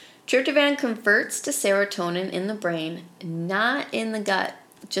sleepy. Tryptophan converts to serotonin in the brain, not in the gut,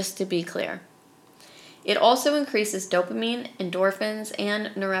 just to be clear. It also increases dopamine, endorphins, and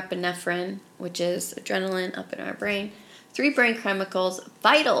norepinephrine, which is adrenaline up in our brain, 3 brain chemicals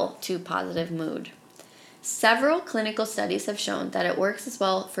vital to positive mood. Several clinical studies have shown that it works as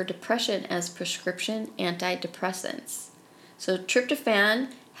well for depression as prescription antidepressants. So tryptophan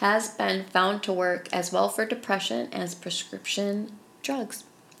has been found to work as well for depression as prescription drugs.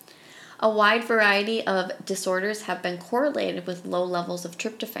 A wide variety of disorders have been correlated with low levels of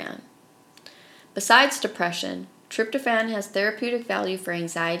tryptophan. Besides depression, tryptophan has therapeutic value for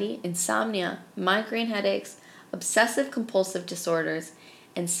anxiety, insomnia, migraine headaches, obsessive-compulsive disorders,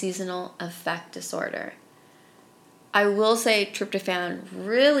 and seasonal affect disorder. I will say tryptophan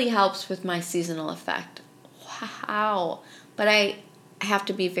really helps with my seasonal affect. Wow. But I have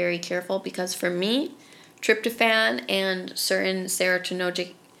to be very careful because for me, tryptophan and certain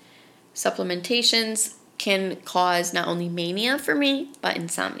serotonergic supplementations can cause not only mania for me, but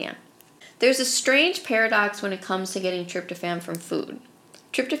insomnia. There's a strange paradox when it comes to getting tryptophan from food.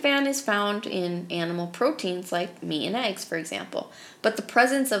 Tryptophan is found in animal proteins like meat and eggs, for example, but the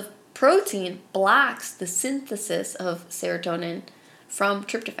presence of protein blocks the synthesis of serotonin from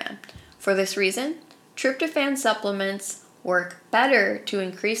tryptophan. For this reason, tryptophan supplements work better to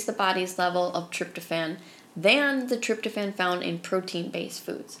increase the body's level of tryptophan than the tryptophan found in protein-based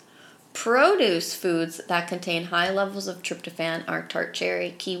foods. Produce foods that contain high levels of tryptophan are tart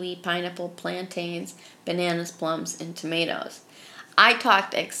cherry, kiwi, pineapple, plantains, bananas, plums, and tomatoes. I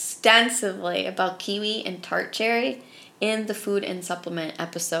talked extensively about kiwi and tart cherry in the food and supplement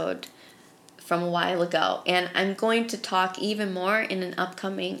episode from a while ago, and I'm going to talk even more in an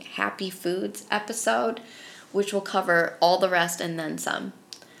upcoming Happy Foods episode, which will cover all the rest and then some.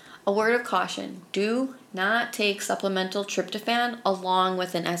 A word of caution, do not take supplemental tryptophan along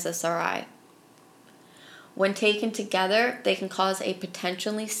with an SSRI. When taken together, they can cause a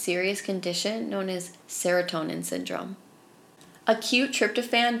potentially serious condition known as serotonin syndrome. Acute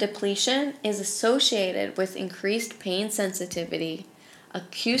tryptophan depletion is associated with increased pain sensitivity,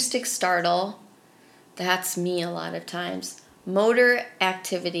 acoustic startle, that's me a lot of times, motor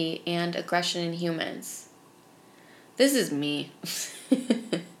activity, and aggression in humans. This is me.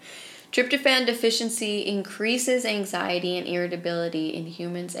 Tryptophan deficiency increases anxiety and irritability in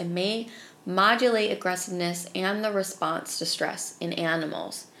humans and may modulate aggressiveness and the response to stress in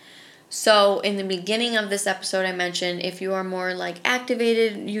animals. So in the beginning of this episode, I mentioned if you are more like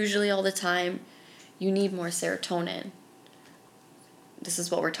activated usually all the time, you need more serotonin. This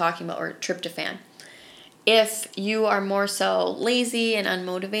is what we're talking about, or tryptophan. If you are more so lazy and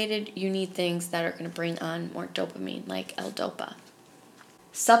unmotivated, you need things that are going to bring on more dopamine, like L-Dopa.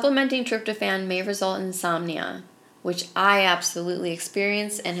 Supplementing tryptophan may result in insomnia, which I absolutely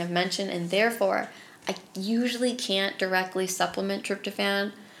experience and have mentioned, and therefore I usually can't directly supplement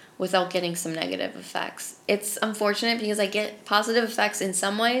tryptophan without getting some negative effects. It's unfortunate because I get positive effects in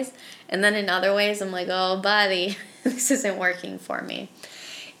some ways, and then in other ways I'm like, oh buddy, this isn't working for me.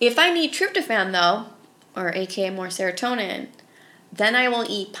 If I need tryptophan though, or aka more serotonin, then I will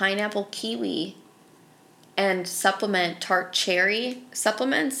eat pineapple, kiwi, and supplement tart cherry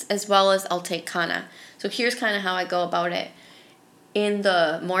supplements, as well as I'll take Kana. So here's kind of how I go about it. In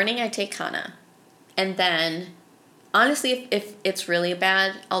the morning, I take Kana. And then, honestly, if it's really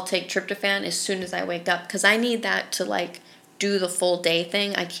bad, I'll take tryptophan as soon as I wake up, because I need that to like do the full day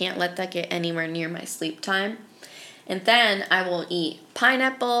thing. I can't let that get anywhere near my sleep time. And then I will eat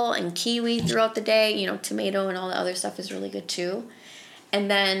pineapple and kiwi throughout the day. You know, tomato and all the other stuff is really good too. And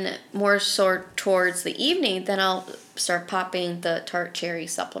then more so towards the evening, then I'll start popping the tart cherry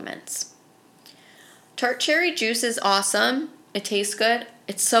supplements. Tart cherry juice is awesome. It tastes good.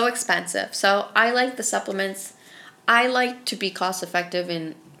 It's so expensive. So I like the supplements. I like to be cost effective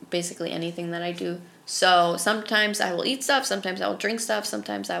in basically anything that I do. So sometimes I will eat stuff. Sometimes I will drink stuff.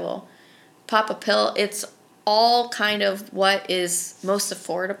 Sometimes I will pop a pill. It's all kind of what is most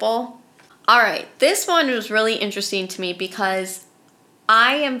affordable. All right, this one was really interesting to me because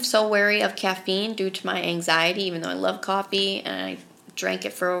I am so wary of caffeine due to my anxiety, even though I love coffee and I drank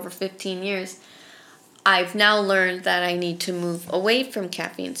it for over 15 years. I've now learned that I need to move away from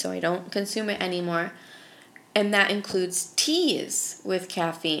caffeine, so I don't consume it anymore. And that includes teas with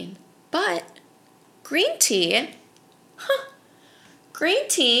caffeine. But green tea, green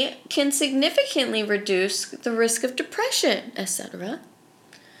tea can significantly reduce the risk of depression, etc.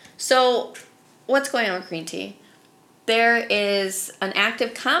 So what's going on with green tea? There is an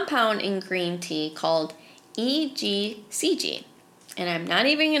active compound in green tea called EGCG. And I'm not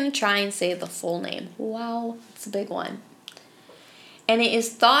even going to try and say the full name. Wow, it's a big one. And it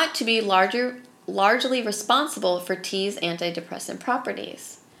is thought to be largely responsible for tea's antidepressant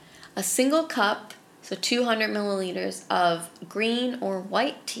properties. A single cup, so 200 milliliters of green or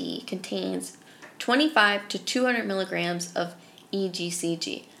white tea contains 25 to 200 milligrams of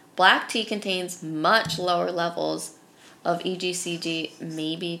EGCG. Black tea contains much lower levels of EGCG,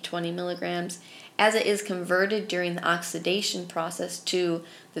 maybe 20 milligrams, as it is converted during the oxidation process to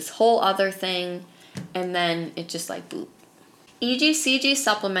this whole other thing, and then it just like boop. EGCG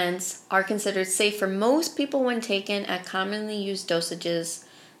supplements are considered safe for most people when taken at commonly used dosages,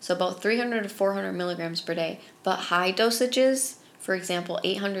 so about 300 to 400 milligrams per day, but high dosages, for example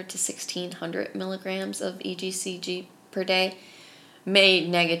 800 to 1600 milligrams of EGCG per day, may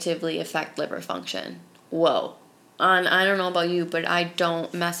negatively affect liver function. Whoa. I don't know about you, but I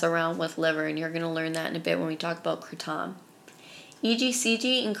don't mess around with liver, and you're going to learn that in a bit when we talk about kratom.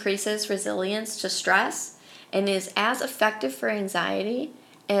 EGCG increases resilience to stress and is as effective for anxiety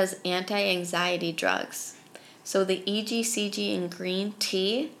as anti-anxiety drugs. So the EGCG in green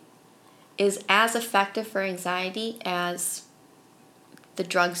tea is as effective for anxiety as the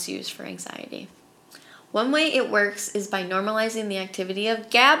drugs used for anxiety. One way it works is by normalizing the activity of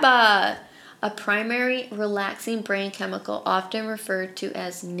GABA, a primary relaxing brain chemical often referred to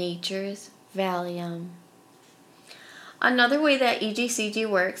as nature's Valium. Another way that EGCG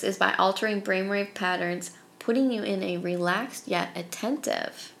works is by altering brainwave patterns, putting you in a relaxed yet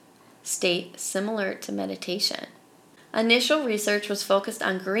attentive state similar to meditation. Initial research was focused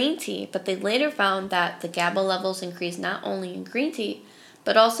on green tea, but they later found that the GABA levels increased not only in green tea,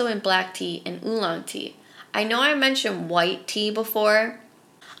 but also in black tea and oolong tea. I know I mentioned white tea before.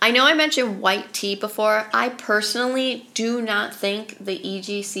 I personally do not think the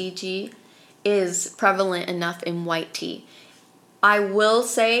EGCG is prevalent enough in white tea. I will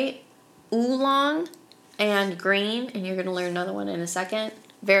say oolong and green, and you're going to learn another one in a second,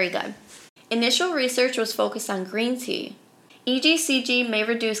 very good. Initial research was focused on green tea. EGCG may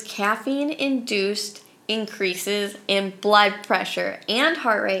reduce caffeine-induced increases in blood pressure and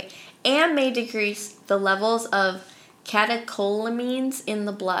heart rate, and may decrease the levels of catecholamines in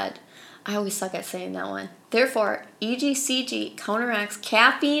the blood. I always suck at saying that one. Therefore, EGCG counteracts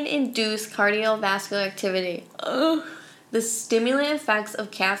caffeine-induced cardiovascular activity. The stimulant effects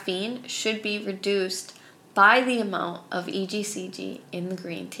of caffeine should be reduced by the amount of EGCG in the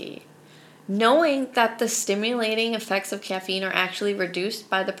green tea. Knowing that the stimulating effects of caffeine are actually reduced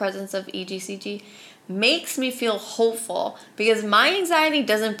by the presence of EGCG makes me feel hopeful, because my anxiety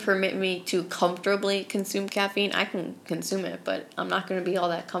doesn't permit me to comfortably consume caffeine. I can consume it, but I'm not going to be all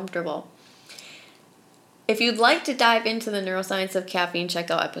that comfortable. If you'd like to dive into the neuroscience of caffeine, check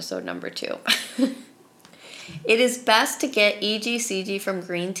out episode number 2. It is best to get EGCG from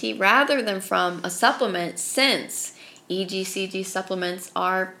green tea rather than from a supplement, since EGCG supplements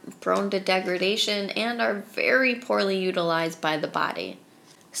are prone to degradation and are very poorly utilized by the body.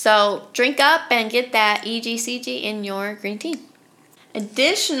 So drink up and get that EGCG in your green tea.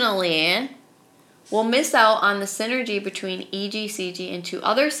 Additionally, we'll miss out on the synergy between EGCG and 2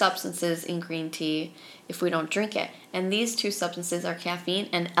 other substances in green tea if we don't drink it. And these 2 substances are caffeine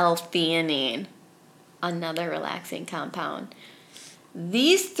and L-theanine, another relaxing compound.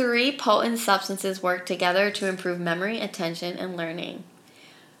 These 3 potent substances work together to improve memory, attention, and learning.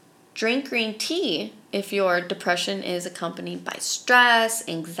 Drink green tea if your depression is accompanied by stress,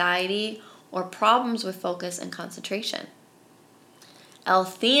 anxiety, or problems with focus and concentration.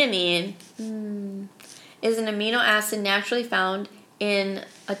 L-theanine is an amino acid naturally found in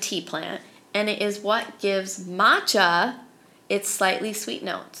a tea plant, and it is what gives matcha its slightly sweet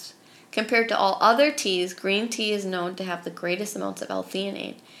notes. Compared to all other teas, green tea is known to have the greatest amounts of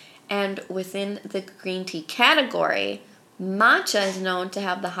L-theanine, and within the green tea category, matcha is known to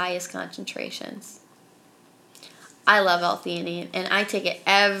have the highest concentrations. I love L-theanine, and I take it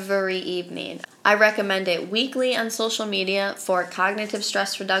every evening. I recommend it weekly on social media for cognitive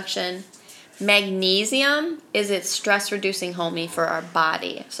stress reduction. Magnesium is its stress-reducing homie for our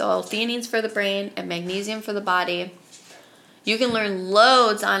body. So L-theanine's for the brain and magnesium for the body. You can learn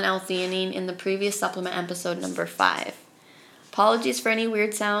loads on L-theanine in the previous supplement episode number 5. Apologies for any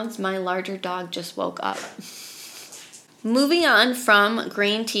weird sounds. My larger dog just woke up. Moving on from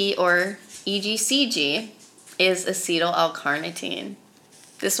green tea or EGCG is acetyl L-carnitine.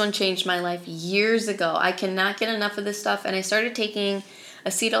 This one changed my life years ago. I cannot get enough of this stuff, and I started taking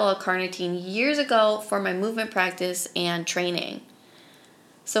acetyl L-carnitine years ago for my movement practice and training.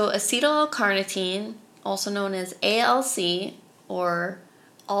 So acetyl L-carnitine, also known as ALC or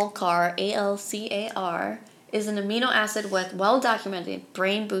ALCAR, ALCAR, is an amino acid with well-documented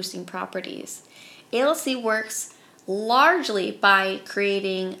brain-boosting properties. ALC works largely by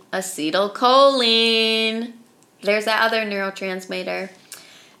creating acetylcholine. There's that other neurotransmitter.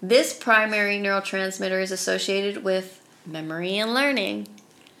 This primary neurotransmitter is associated with memory and learning.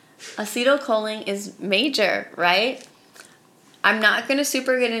 Acetylcholine is major, right? I'm not going to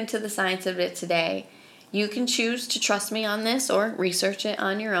super get into the science of it today. You can choose to trust me on this or research it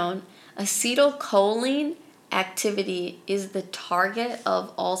on your own. Acetylcholine activity is the target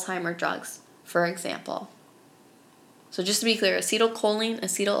of Alzheimer's drugs, for example. So just to be clear, acetylcholine,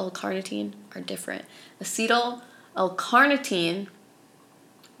 acetyl-L-carnitine are different. Acetyl-L-carnitine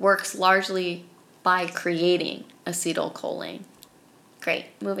works largely by creating acetylcholine. Great,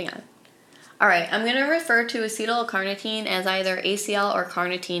 moving on. All right, I'm going to refer to acetyl-L-carnitine as either ACL or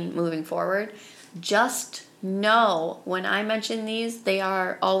carnitine moving forward. Just know when I mention these, they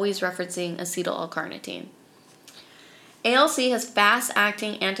are always referencing acetyl-L-carnitine. ALC has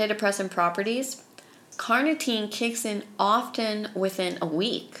fast-acting antidepressant properties. Carnitine kicks in often within a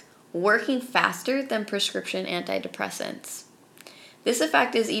week, working faster than prescription antidepressants. This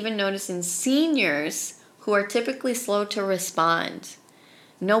effect is even noticed in seniors who are typically slow to respond.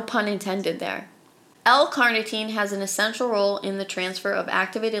 No pun intended there. L-carnitine has an essential role in the transfer of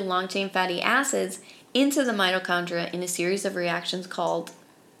activated long-chain fatty acids into the mitochondria in a series of reactions called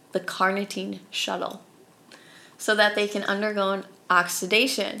the carnitine shuttle, so that they can undergo an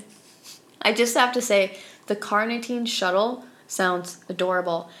oxidation. I just have to say, the carnitine shuttle sounds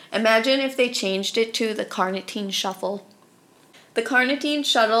adorable. Imagine if they changed it to the carnitine shuffle. The carnitine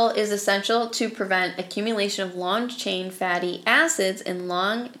shuttle is essential to prevent accumulation of long-chain fatty acids and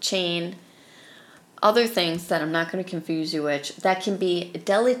long-chain other things that I'm not going to confuse you with that can be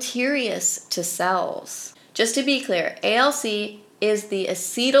deleterious to cells. Just to be clear, ALC is the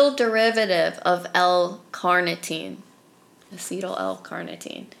acetyl derivative of L-carnitine. Acetyl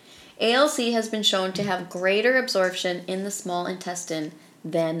L-carnitine. ALC has been shown to have greater absorption in the small intestine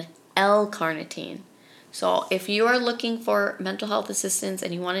than L-carnitine. So if you are looking for mental health assistance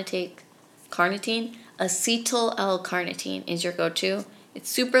and you want to take carnitine, acetyl L-carnitine is your go-to. It's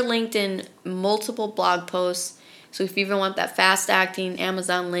super linked in multiple blog posts. So if you even want that fast-acting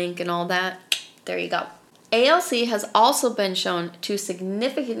Amazon link and all that, there you go. ALC has also been shown to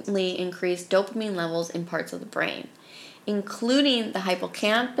significantly increase dopamine levels in parts of the brain, including the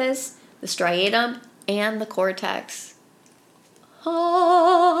hippocampus, the striatum, and the cortex.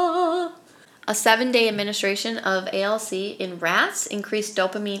 A 7-day administration of ALC in rats increased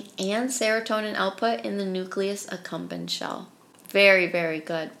dopamine and serotonin output in the nucleus accumbens shell. Very, very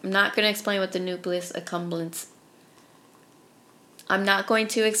good. I'm not going to explain what the nucleus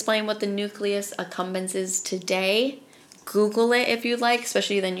accumbens is today. Google it if you'd like,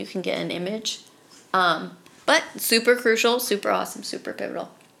 especially then you can get an image. But super crucial, super awesome, super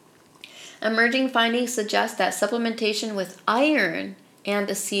pivotal. Emerging findings suggest that supplementation with iron and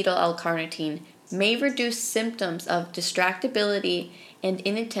acetyl L-carnitine may reduce symptoms of distractibility and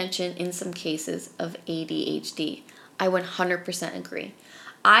inattention in some cases of ADHD. I 100% agree.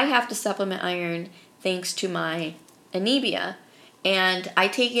 I have to supplement iron thanks to my anemia, and I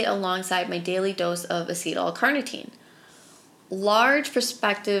take it alongside my daily dose of acetyl L-carnitine. Large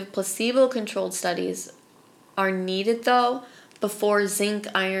prospective placebo-controlled studies are needed, though, before zinc,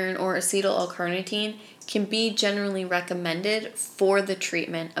 iron, or acetyl L-carnitine can be generally recommended for the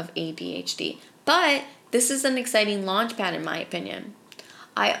treatment of ADHD. But this is an exciting launch pad in my opinion.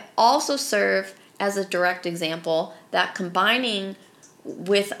 I also serve as a direct example that combining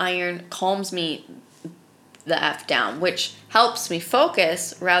with iron calms me the F down, which helps me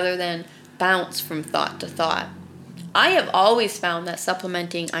focus rather than bounce from thought to thought. I have always found that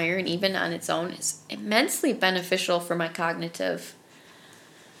supplementing iron, even on its own, is immensely beneficial for my cognitive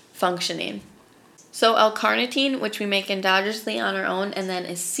functioning. So L-carnitine, which we make endogenously on our own, and then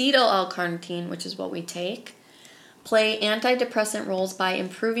acetyl L-carnitine, which is what we take, play antidepressant roles by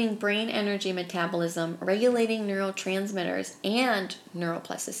improving brain energy metabolism, regulating neurotransmitters, and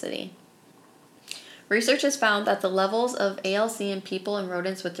neuroplasticity. Research has found that the levels of ALC in people and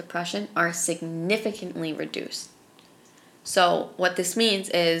rodents with depression are significantly reduced. So what this means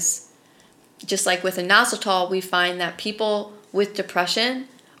is, just like with inositol, we find that people with depression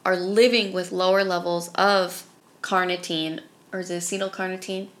are living with lower levels of carnitine, or is it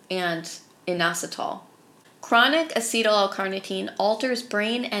acetylcarnitine, and inositol. Chronic acetyl L-carnitine alters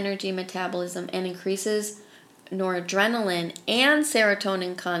brain energy metabolism and increases noradrenaline and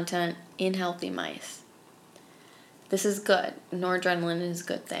serotonin content in healthy mice. This is good. Noradrenaline is a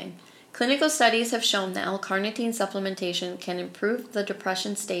good thing. Clinical studies have shown that L-carnitine supplementation can improve the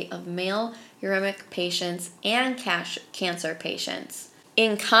depression state of male uremic patients and cancer patients.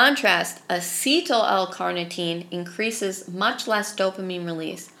 In contrast, acetyl L-carnitine increases much less dopamine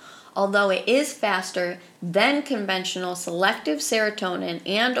release, although it is faster than conventional selective serotonin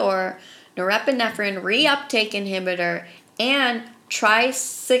and or norepinephrine reuptake inhibitor and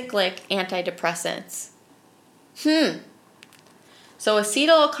tricyclic antidepressants. So acetyl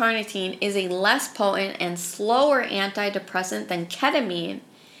L-carnitine is a less potent and slower antidepressant than ketamine,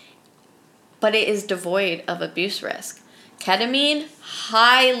 but it is devoid of abuse risk. Ketamine,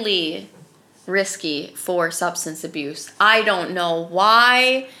 highly risky for substance abuse. I don't know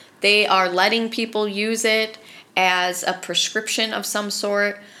why they are letting people use it as a prescription of some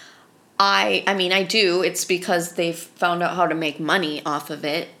sort. I mean, I do. It's because they've found out how to make money off of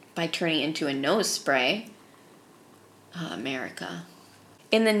it by turning it into a nose spray. America.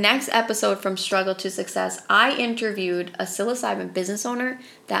 In the next episode from Struggle to Success, I interviewed a psilocybin business owner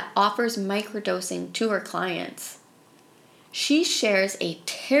that offers microdosing to her clients. She shares a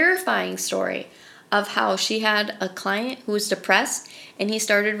terrifying story of how she had a client who was depressed and he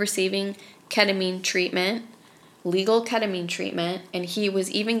started receiving ketamine treatment, legal ketamine treatment, and he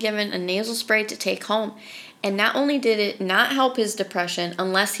was even given a nasal spray to take home. And not only did it not help his depression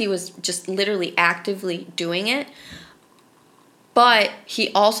unless he was just literally actively doing it, but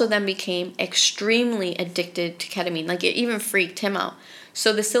he also then became extremely addicted to ketamine. Like, it even freaked him out.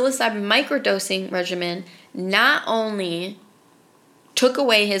 So the psilocybin microdosing regimen not only took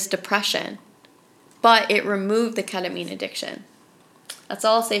away his depression, but it removed the ketamine addiction. That's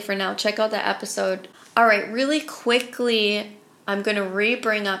all I'll say for now. Check out that episode. All right, really quickly, I'm going to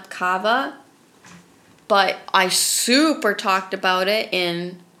re-bring up kava, but I super talked about it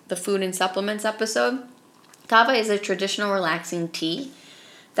in the food and supplements episode. Kava is a traditional relaxing tea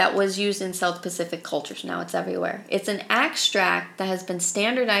that was used in South Pacific cultures. Now it's everywhere. It's an extract that has been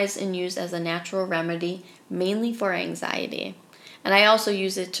standardized and used as a natural remedy, mainly for anxiety. And I also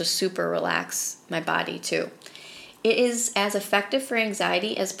use it to super relax my body too. It is as effective for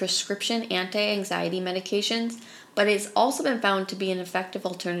anxiety as prescription anti-anxiety medications, but it's also been found to be an effective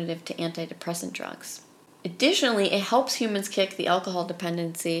alternative to antidepressant drugs. Additionally, it helps humans kick the alcohol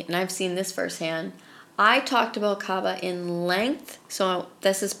dependency, and I've seen this firsthand. I talked about kava in length, so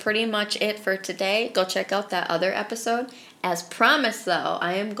this is pretty much it for today. Go check out that other episode. As promised, though,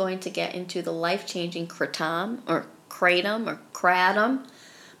 I am going to get into the life-changing kratom,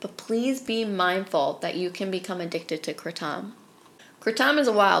 but please be mindful that you can become addicted to kratom. Kratom is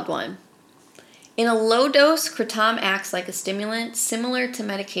a wild one. In a low dose, kratom acts like a stimulant similar to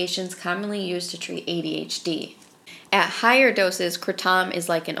medications commonly used to treat ADHD. At higher doses, kratom is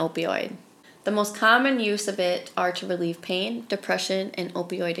like an opioid. The most common use of it are to relieve pain, depression, and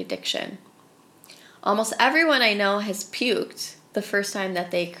opioid addiction. Almost everyone I know has puked the first time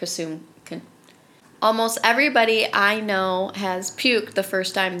that they Almost everybody I know has puked the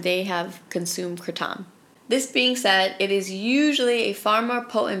first time they have consumed kratom. This being said, it is usually a far more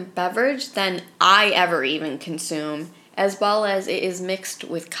potent beverage than I ever even consume, as well as it is mixed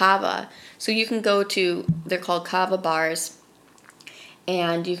with kava. So you can go to, they're called kava bars,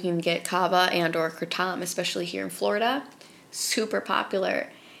 and you can get kava and or kratom, especially here in Florida. Super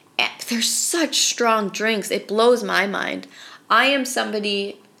popular. And they're such strong drinks. It blows my mind. I am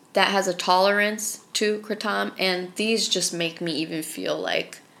somebody that has a tolerance to kratom, and these just make me even feel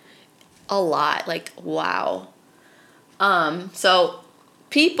like a lot. Like, wow. So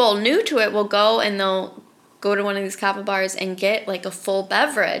people new to it will go and they'll go to one of these kava bars and get like a full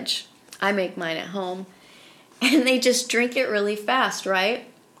beverage. I make mine at home. And they just drink it really fast, right?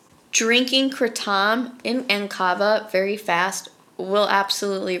 Drinking kratom and kava very fast will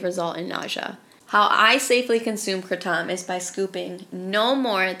absolutely result in nausea. How I safely consume kratom is by scooping no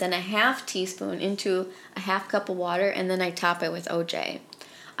more than a half teaspoon into a half cup of water, and then I top it with OJ.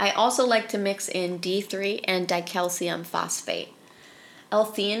 I also like to mix in D3 and dicalcium phosphate.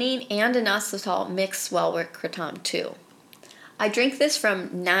 L-theanine and inositol mix well with kratom too. I drink this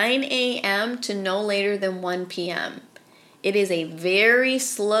from 9 a.m. to no later than 1 p.m. It is a very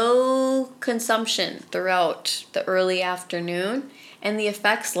slow consumption throughout the early afternoon, and the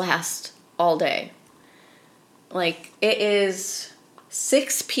effects last all day. Like, it is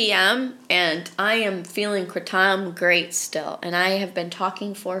 6 p.m. and I am feeling kratom great still, and I have been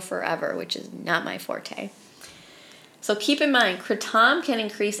talking for forever, which is not my forte. So keep in mind, kratom can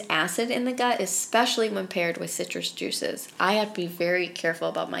increase acid in the gut, especially when paired with citrus juices. I have to be very careful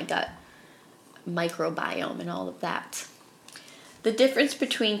about my gut microbiome and all of that. The difference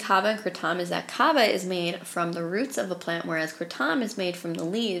between kava and kratom is that kava is made from the roots of a plant, whereas kratom is made from the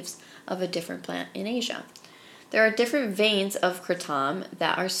leaves of a different plant in Asia. There are different veins of kratom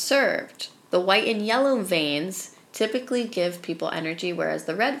that are served. The white and yellow veins typically give people energy, whereas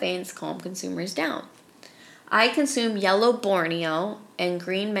the red veins calm consumers down. I consume yellow Borneo and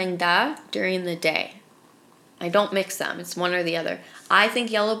green Mangda during the day. I don't mix them. It's one or the other. I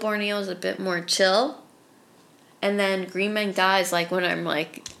think yellow Borneo is a bit more chill. And then green Mangda is like when I'm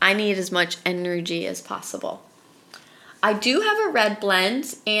like, I need as much energy as possible. I do have a red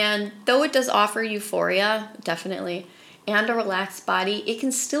blend, and though it does offer euphoria, definitely, and a relaxed body, it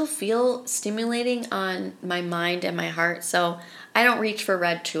can still feel stimulating on my mind and my heart, so I don't reach for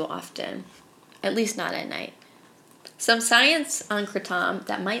red too often, at least not at night. Some science on kratom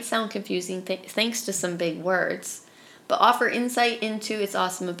that might sound confusing thanks to some big words, but offer insight into its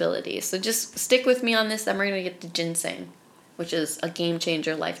awesome abilities. So just stick with me on this, then we're going to get to ginseng, which is a game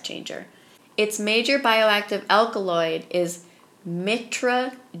changer, life changer. Its major bioactive alkaloid is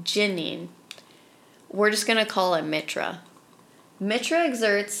mitragynine. We're just going to call it Mitra. Mitra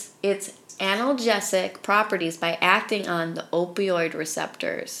exerts its analgesic properties by acting on the opioid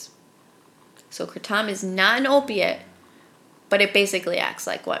receptors. So kratom is not an opiate, but it basically acts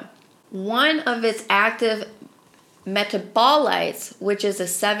like one. One of its active metabolites, which is a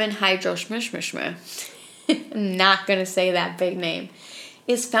 7-hydroxyshmishmishma, I'm not going to say that big name,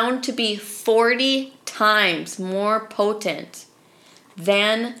 is found to be 40 times more potent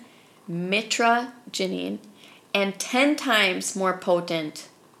than mitragynine and 10 times more potent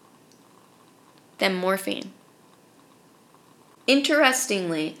than morphine.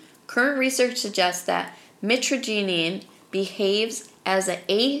 Interestingly, current research suggests that mitragynine behaves as an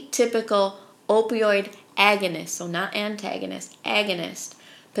atypical opioid agonist, so not antagonist, agonist,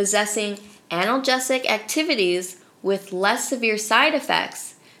 possessing analgesic activities with less severe side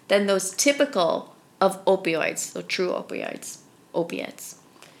effects than those typical of opioids, so true opiates.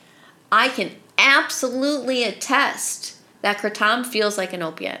 I can absolutely attest that kratom feels like an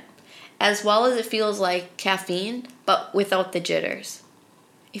opiate, as well as it feels like caffeine, but without the jitters.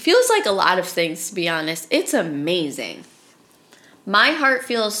 It feels like a lot of things, to be honest. It's amazing. My heart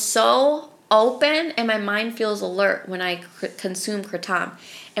feels so open and my mind feels alert when I consume kratom.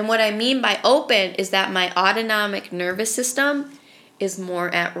 And what I mean by open is that my autonomic nervous system is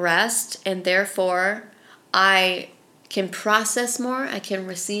more at rest, and therefore I can process more, I can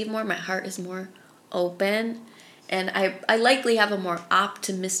receive more, my heart is more open, and I likely have a more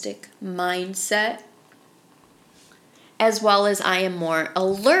optimistic mindset, as well as I am more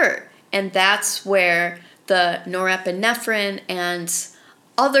alert. And that's where the norepinephrine and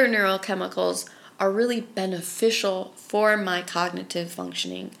other neurochemicals are really beneficial for my cognitive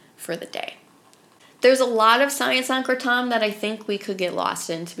functioning for the day. There's a lot of science on kratom that I think we could get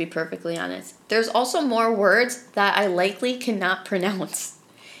lost in, to be perfectly honest. There's also more words that I likely cannot pronounce.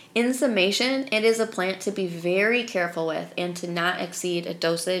 In summation, it is a plant to be very careful with and to not exceed a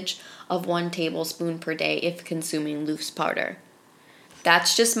dosage of 1 tablespoon per day if consuming loose powder.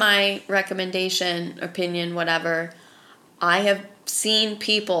 That's just my recommendation, opinion, whatever. I have seen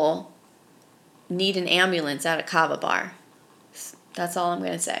people need an ambulance at a kava bar. That's all I'm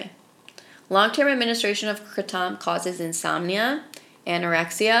going to say. Long-term administration of kratom causes insomnia,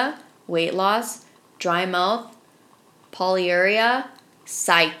 anorexia, weight loss, dry mouth, polyuria,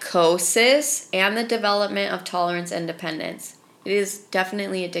 psychosis, and the development of tolerance and dependence. It is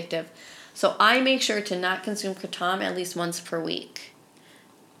definitely addictive. So I make sure to not consume kratom at least once per week.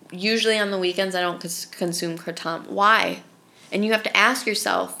 Usually on the weekends I don't consume kratom. Why? And you have to ask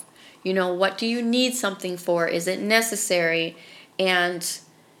yourself, what do you need something for? Is it necessary? And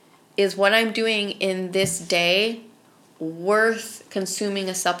is what I'm doing in this day worth consuming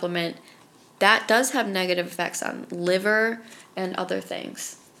a supplement that does have negative effects on liver and other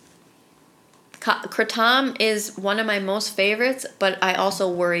things? Kratom is one of my most favorites, but I also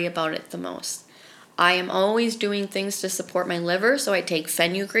worry about it the most. I am always doing things to support my liver, so I take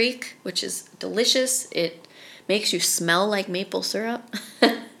fenugreek, which is delicious. It makes you smell like maple syrup.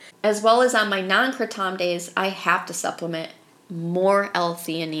 As well as on my non-kratom days, I have to supplement more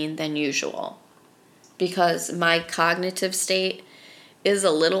L-theanine than usual because my cognitive state is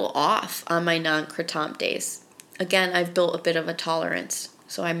a little off on my non-kratom days. Again, I've built a bit of a tolerance,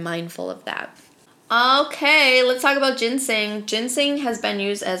 so I'm mindful of that. Okay, let's talk about ginseng. Ginseng has been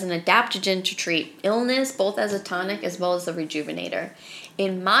used as an adaptogen to treat illness, both as a tonic as well as a rejuvenator.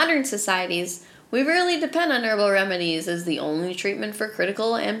 In modern societies, we really depend on herbal remedies as the only treatment for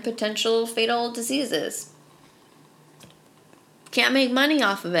critical and potential fatal diseases. Can't make money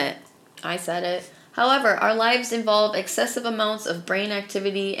off of it. I said it. However, our lives involve excessive amounts of brain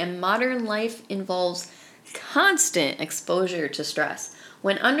activity, and modern life involves constant exposure to stress.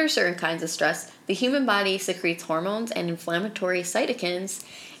 When under certain kinds of stress, the human body secretes hormones and inflammatory cytokines,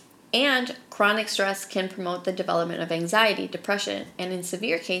 and chronic stress can promote the development of anxiety, depression, and in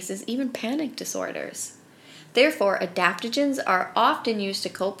severe cases, even panic disorders. Therefore, adaptogens are often used to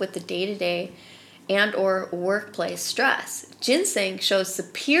cope with the day-to-day and or workplace stress. Ginseng shows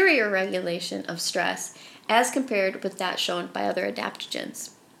superior regulation of stress as compared with that shown by other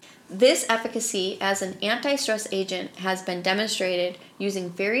adaptogens. This efficacy as an anti-stress agent has been demonstrated using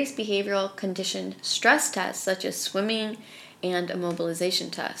various behavioral conditioned stress tests such as swimming and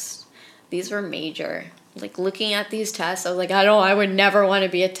immobilization tests. These were major. Like looking at these tests, I was like, I would never want to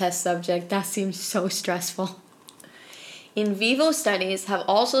be a test subject. That seems so stressful. In vivo studies have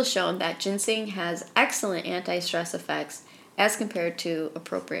also shown that ginseng has excellent anti-stress effects as compared to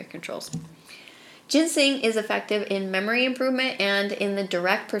appropriate controls. Ginseng is effective in memory improvement and in the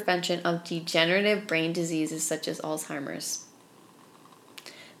direct prevention of degenerative brain diseases such as Alzheimer's.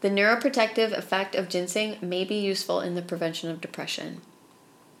 The neuroprotective effect of ginseng may be useful in the prevention of depression.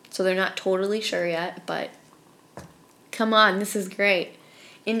 So they're not totally sure yet, but come on, this is great.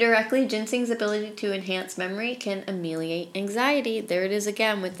 Indirectly, ginseng's ability to enhance memory can ameliorate anxiety. There it is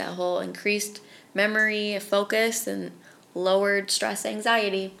again with that whole increased memory, focus, and lowered stress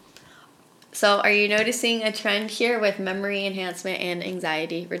anxiety. So are you noticing a trend here with memory enhancement and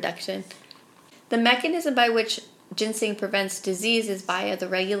anxiety reduction? The mechanism by which ginseng prevents disease is via the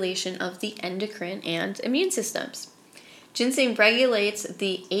regulation of the endocrine and immune systems. Ginseng regulates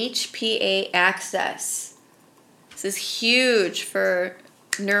the HPA axis. This is huge for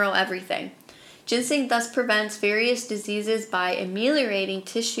neuro everything. Ginseng thus prevents various diseases by ameliorating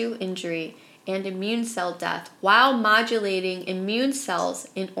tissue injury and immune cell death while modulating immune cells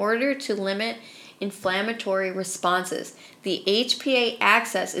in order to limit inflammatory responses. The HPA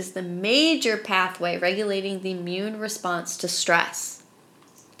axis is the major pathway regulating the immune response to stress.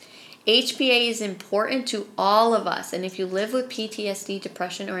 HPA is important to all of us, and if you live with PTSD,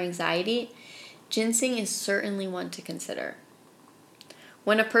 depression, or anxiety, ginseng is certainly one to consider.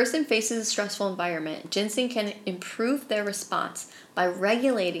 When a person faces a stressful environment, ginseng can improve their response by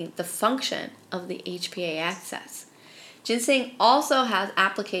regulating the function of the HPA axis. Ginseng also has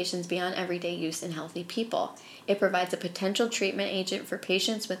applications beyond everyday use in healthy people. It provides a potential treatment agent for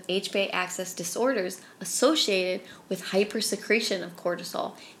patients with HPA axis disorders associated with hypersecretion of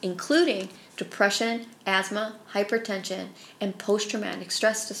cortisol, including depression, asthma, hypertension, and post-traumatic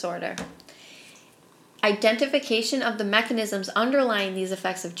stress disorder. Identification of the mechanisms underlying these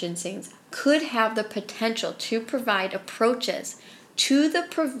effects of ginseng could have the potential to provide approaches to the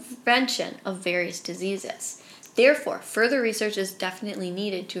prevention of various diseases. Therefore, further research is definitely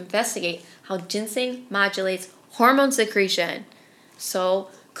needed to investigate how ginseng modulates hormone secretion. So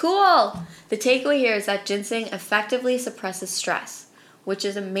cool! The takeaway here is that ginseng effectively suppresses stress, which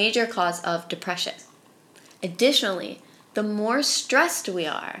is a major cause of depression. Additionally, the more stressed we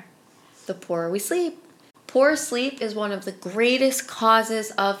are, the poorer we sleep. Poor sleep is one of the greatest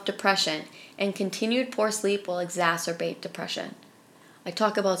causes of depression, and continued poor sleep will exacerbate depression. I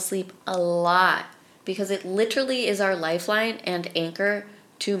talk about sleep a lot because it literally is our lifeline and anchor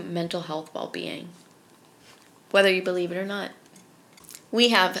to mental health well-being, whether you believe it or not. We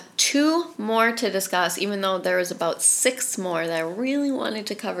have 2 more to discuss, even though there is about 6 more that I really wanted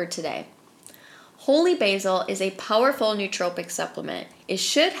to cover today. Holy basil is a powerful nootropic supplement. It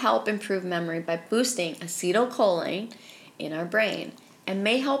should help improve memory by boosting acetylcholine in our brain and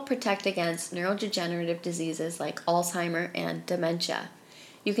may help protect against neurodegenerative diseases like Alzheimer's and dementia.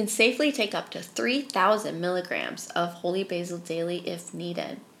 You can safely take up to 3,000 milligrams of holy basil daily if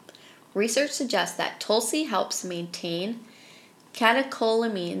needed. Research suggests that Tulsi helps maintain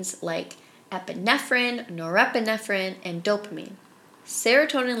catecholamines like epinephrine, norepinephrine, and dopamine.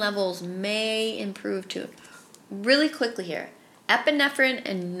 Serotonin levels may improve too. Really quickly here, epinephrine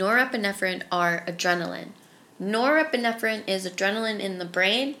and norepinephrine are adrenaline. Norepinephrine is adrenaline in the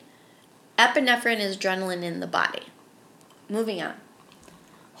brain. Epinephrine is adrenaline in the body. Moving on.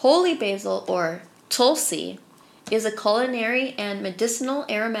 Holy basil, or Tulsi, is a culinary and medicinal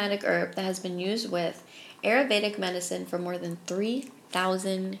aromatic herb that has been used with Ayurvedic medicine for more than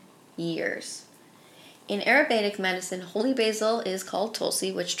 3,000 years. In Ayurvedic medicine, holy basil is called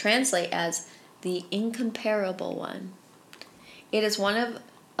Tulsi, which translates as the incomparable one. It is one of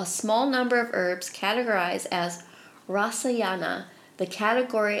a small number of herbs categorized as rasayana, the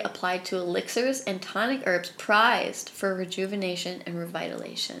category applied to elixirs and tonic herbs prized for rejuvenation and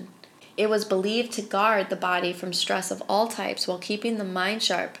revitalization. It was believed to guard the body from stress of all types while keeping the mind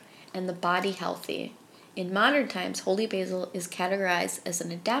sharp and the body healthy. In modern times, holy basil is categorized as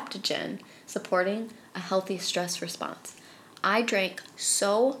an adaptogen, supporting a healthy stress response. I drank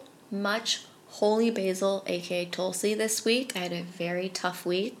so much holy basil, aka Tulsi, this week. I had a very tough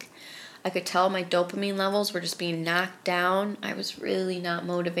week. I could tell my dopamine levels were just being knocked down. I was really not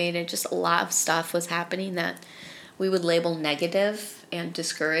motivated. Just a lot of stuff was happening that we would label negative and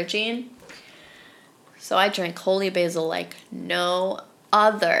discouraging. So I drank holy basil like no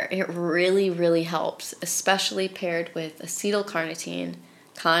other. It really, really helps, especially paired with acetylcarnitine,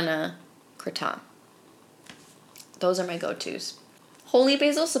 canna, kratom. Those are my go-tos. Holy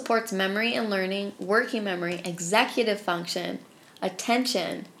basil supports memory and learning, working memory, executive function,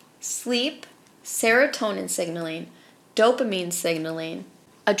 attention, sleep, serotonin signaling, dopamine signaling,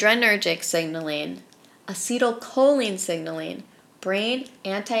 adrenergic signaling, acetylcholine signaling, brain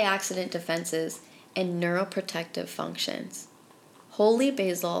antioxidant defenses, and neuroprotective functions. Holy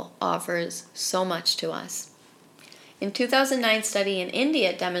basil offers so much to us. In 2009 study in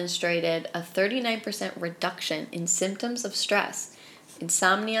India demonstrated a 39% reduction in symptoms of stress,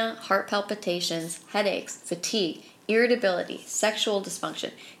 insomnia, heart palpitations, headaches, fatigue, irritability, sexual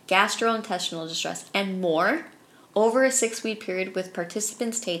dysfunction, gastrointestinal distress, and more over a 6-week period with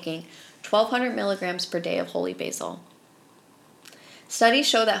participants taking 1,200 milligrams per day of holy basil. Studies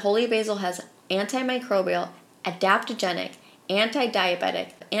show that holy basil has antimicrobial, adaptogenic,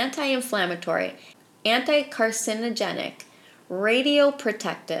 anti-diabetic, anti-inflammatory, anti-carcinogenic,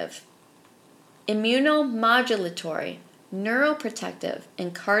 radioprotective, immunomodulatory, neuroprotective,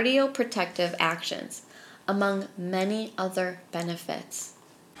 and cardioprotective actions, among many other benefits.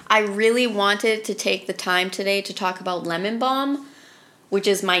 I really wanted to take the time today to talk about lemon balm, which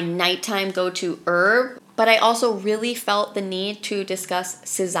is my nighttime go-to herb, but I also really felt the need to discuss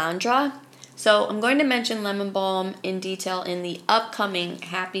Schisandra. So I'm going to mention lemon balm in detail in the upcoming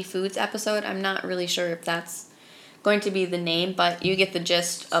Happy Foods episode. I'm not really sure if that's going to be the name, but you get the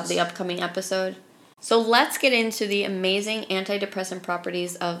gist of the upcoming episode. So let's get into the amazing antidepressant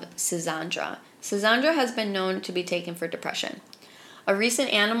properties of Schisandra. Schisandra has been known to be taken for depression. A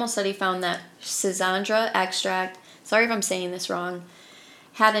recent animal study found that Schisandra extract, sorry if I'm saying this wrong,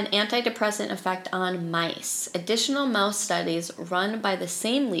 had an antidepressant effect on mice. Additional mouse studies run by the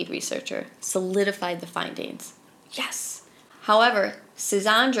same lead researcher solidified the findings. Yes! However,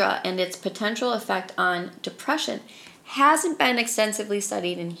 Schisandra and its potential effect on depression hasn't been extensively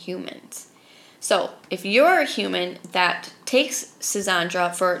studied in humans. So, if you're a human that takes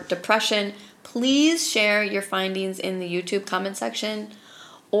Schisandra for depression, please share your findings in the YouTube comment section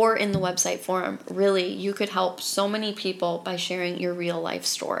or in the website forum. Really, you could help so many people by sharing your real life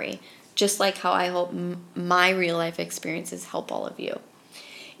story, just like how I hope my real life experiences help all of you.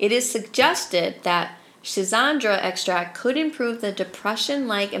 It is suggested that Schisandra extract could improve the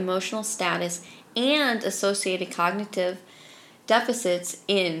depression-like emotional status and associated cognitive deficits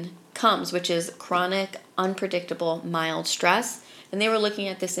in CUMS, which is chronic, unpredictable, mild stress. And they were looking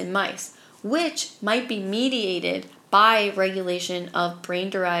at this in mice, which might be mediated by regulation of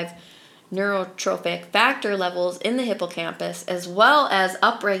brain-derived neurotrophic factor levels in the hippocampus, as well as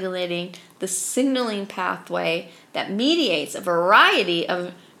upregulating the signaling pathway that mediates a variety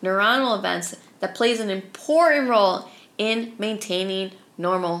of neuronal events that plays an important role in maintaining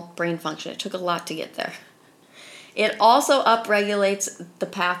normal brain function. It took a lot to get there. It also upregulates the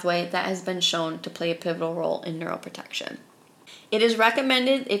pathway that has been shown to play a pivotal role in neuroprotection. It is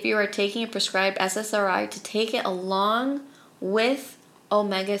recommended if you are taking a prescribed SSRI to take it along with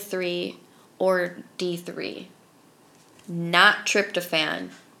omega-3 or D3, not tryptophan.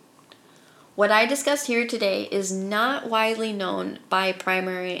 What I discussed here today is not widely known by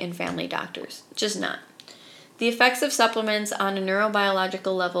primary and family doctors, just not. The effects of supplements on a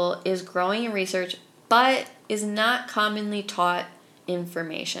neurobiological level is growing in research, but is not commonly taught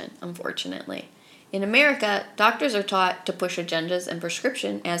information, unfortunately. In America, doctors are taught to push agendas and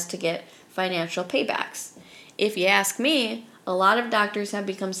prescription as to get financial paybacks. If you ask me, a lot of doctors have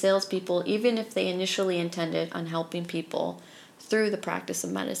become salespeople even if they initially intended on helping people through the practice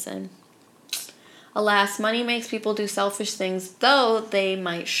of medicine. Alas, money makes people do selfish things, though they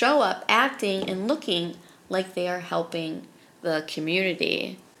might show up acting and looking like they are helping the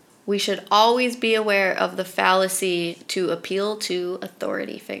community. We should always be aware of the fallacy to appeal to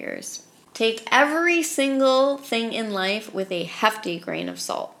authority figures. Take every single thing in life with a hefty grain of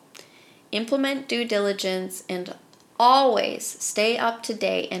salt. Implement due diligence and always stay up to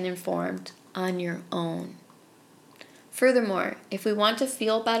date and informed on your own. Furthermore, if we want to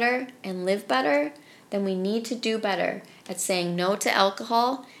feel better and live better, then we need to do better at saying no to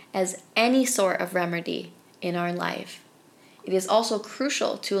alcohol as any sort of remedy in our life. It is also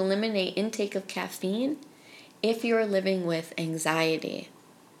crucial to eliminate intake of caffeine if you're living with anxiety.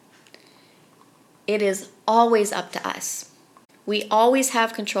 It is always up to us. We always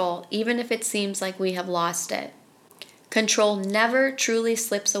have control, even if it seems like we have lost it. Control never truly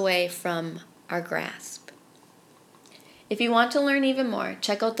slips away from our grasp. If you want to learn even more,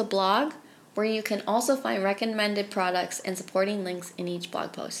 check out the blog, where you can also find recommended products and supporting links in each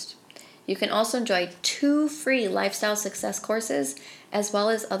blog post. You can also enjoy 2 free lifestyle success courses, as well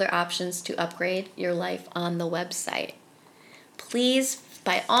as other options to upgrade your life on the website. Please,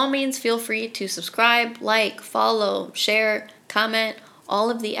 by all means, feel free to subscribe, like, follow, share, comment, all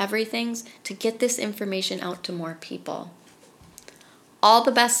of the everythings to get this information out to more people. All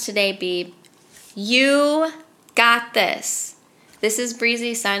the best today, Beeb. You got this. This is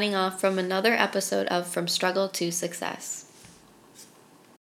Breezy signing off from another episode of From Struggle to Success.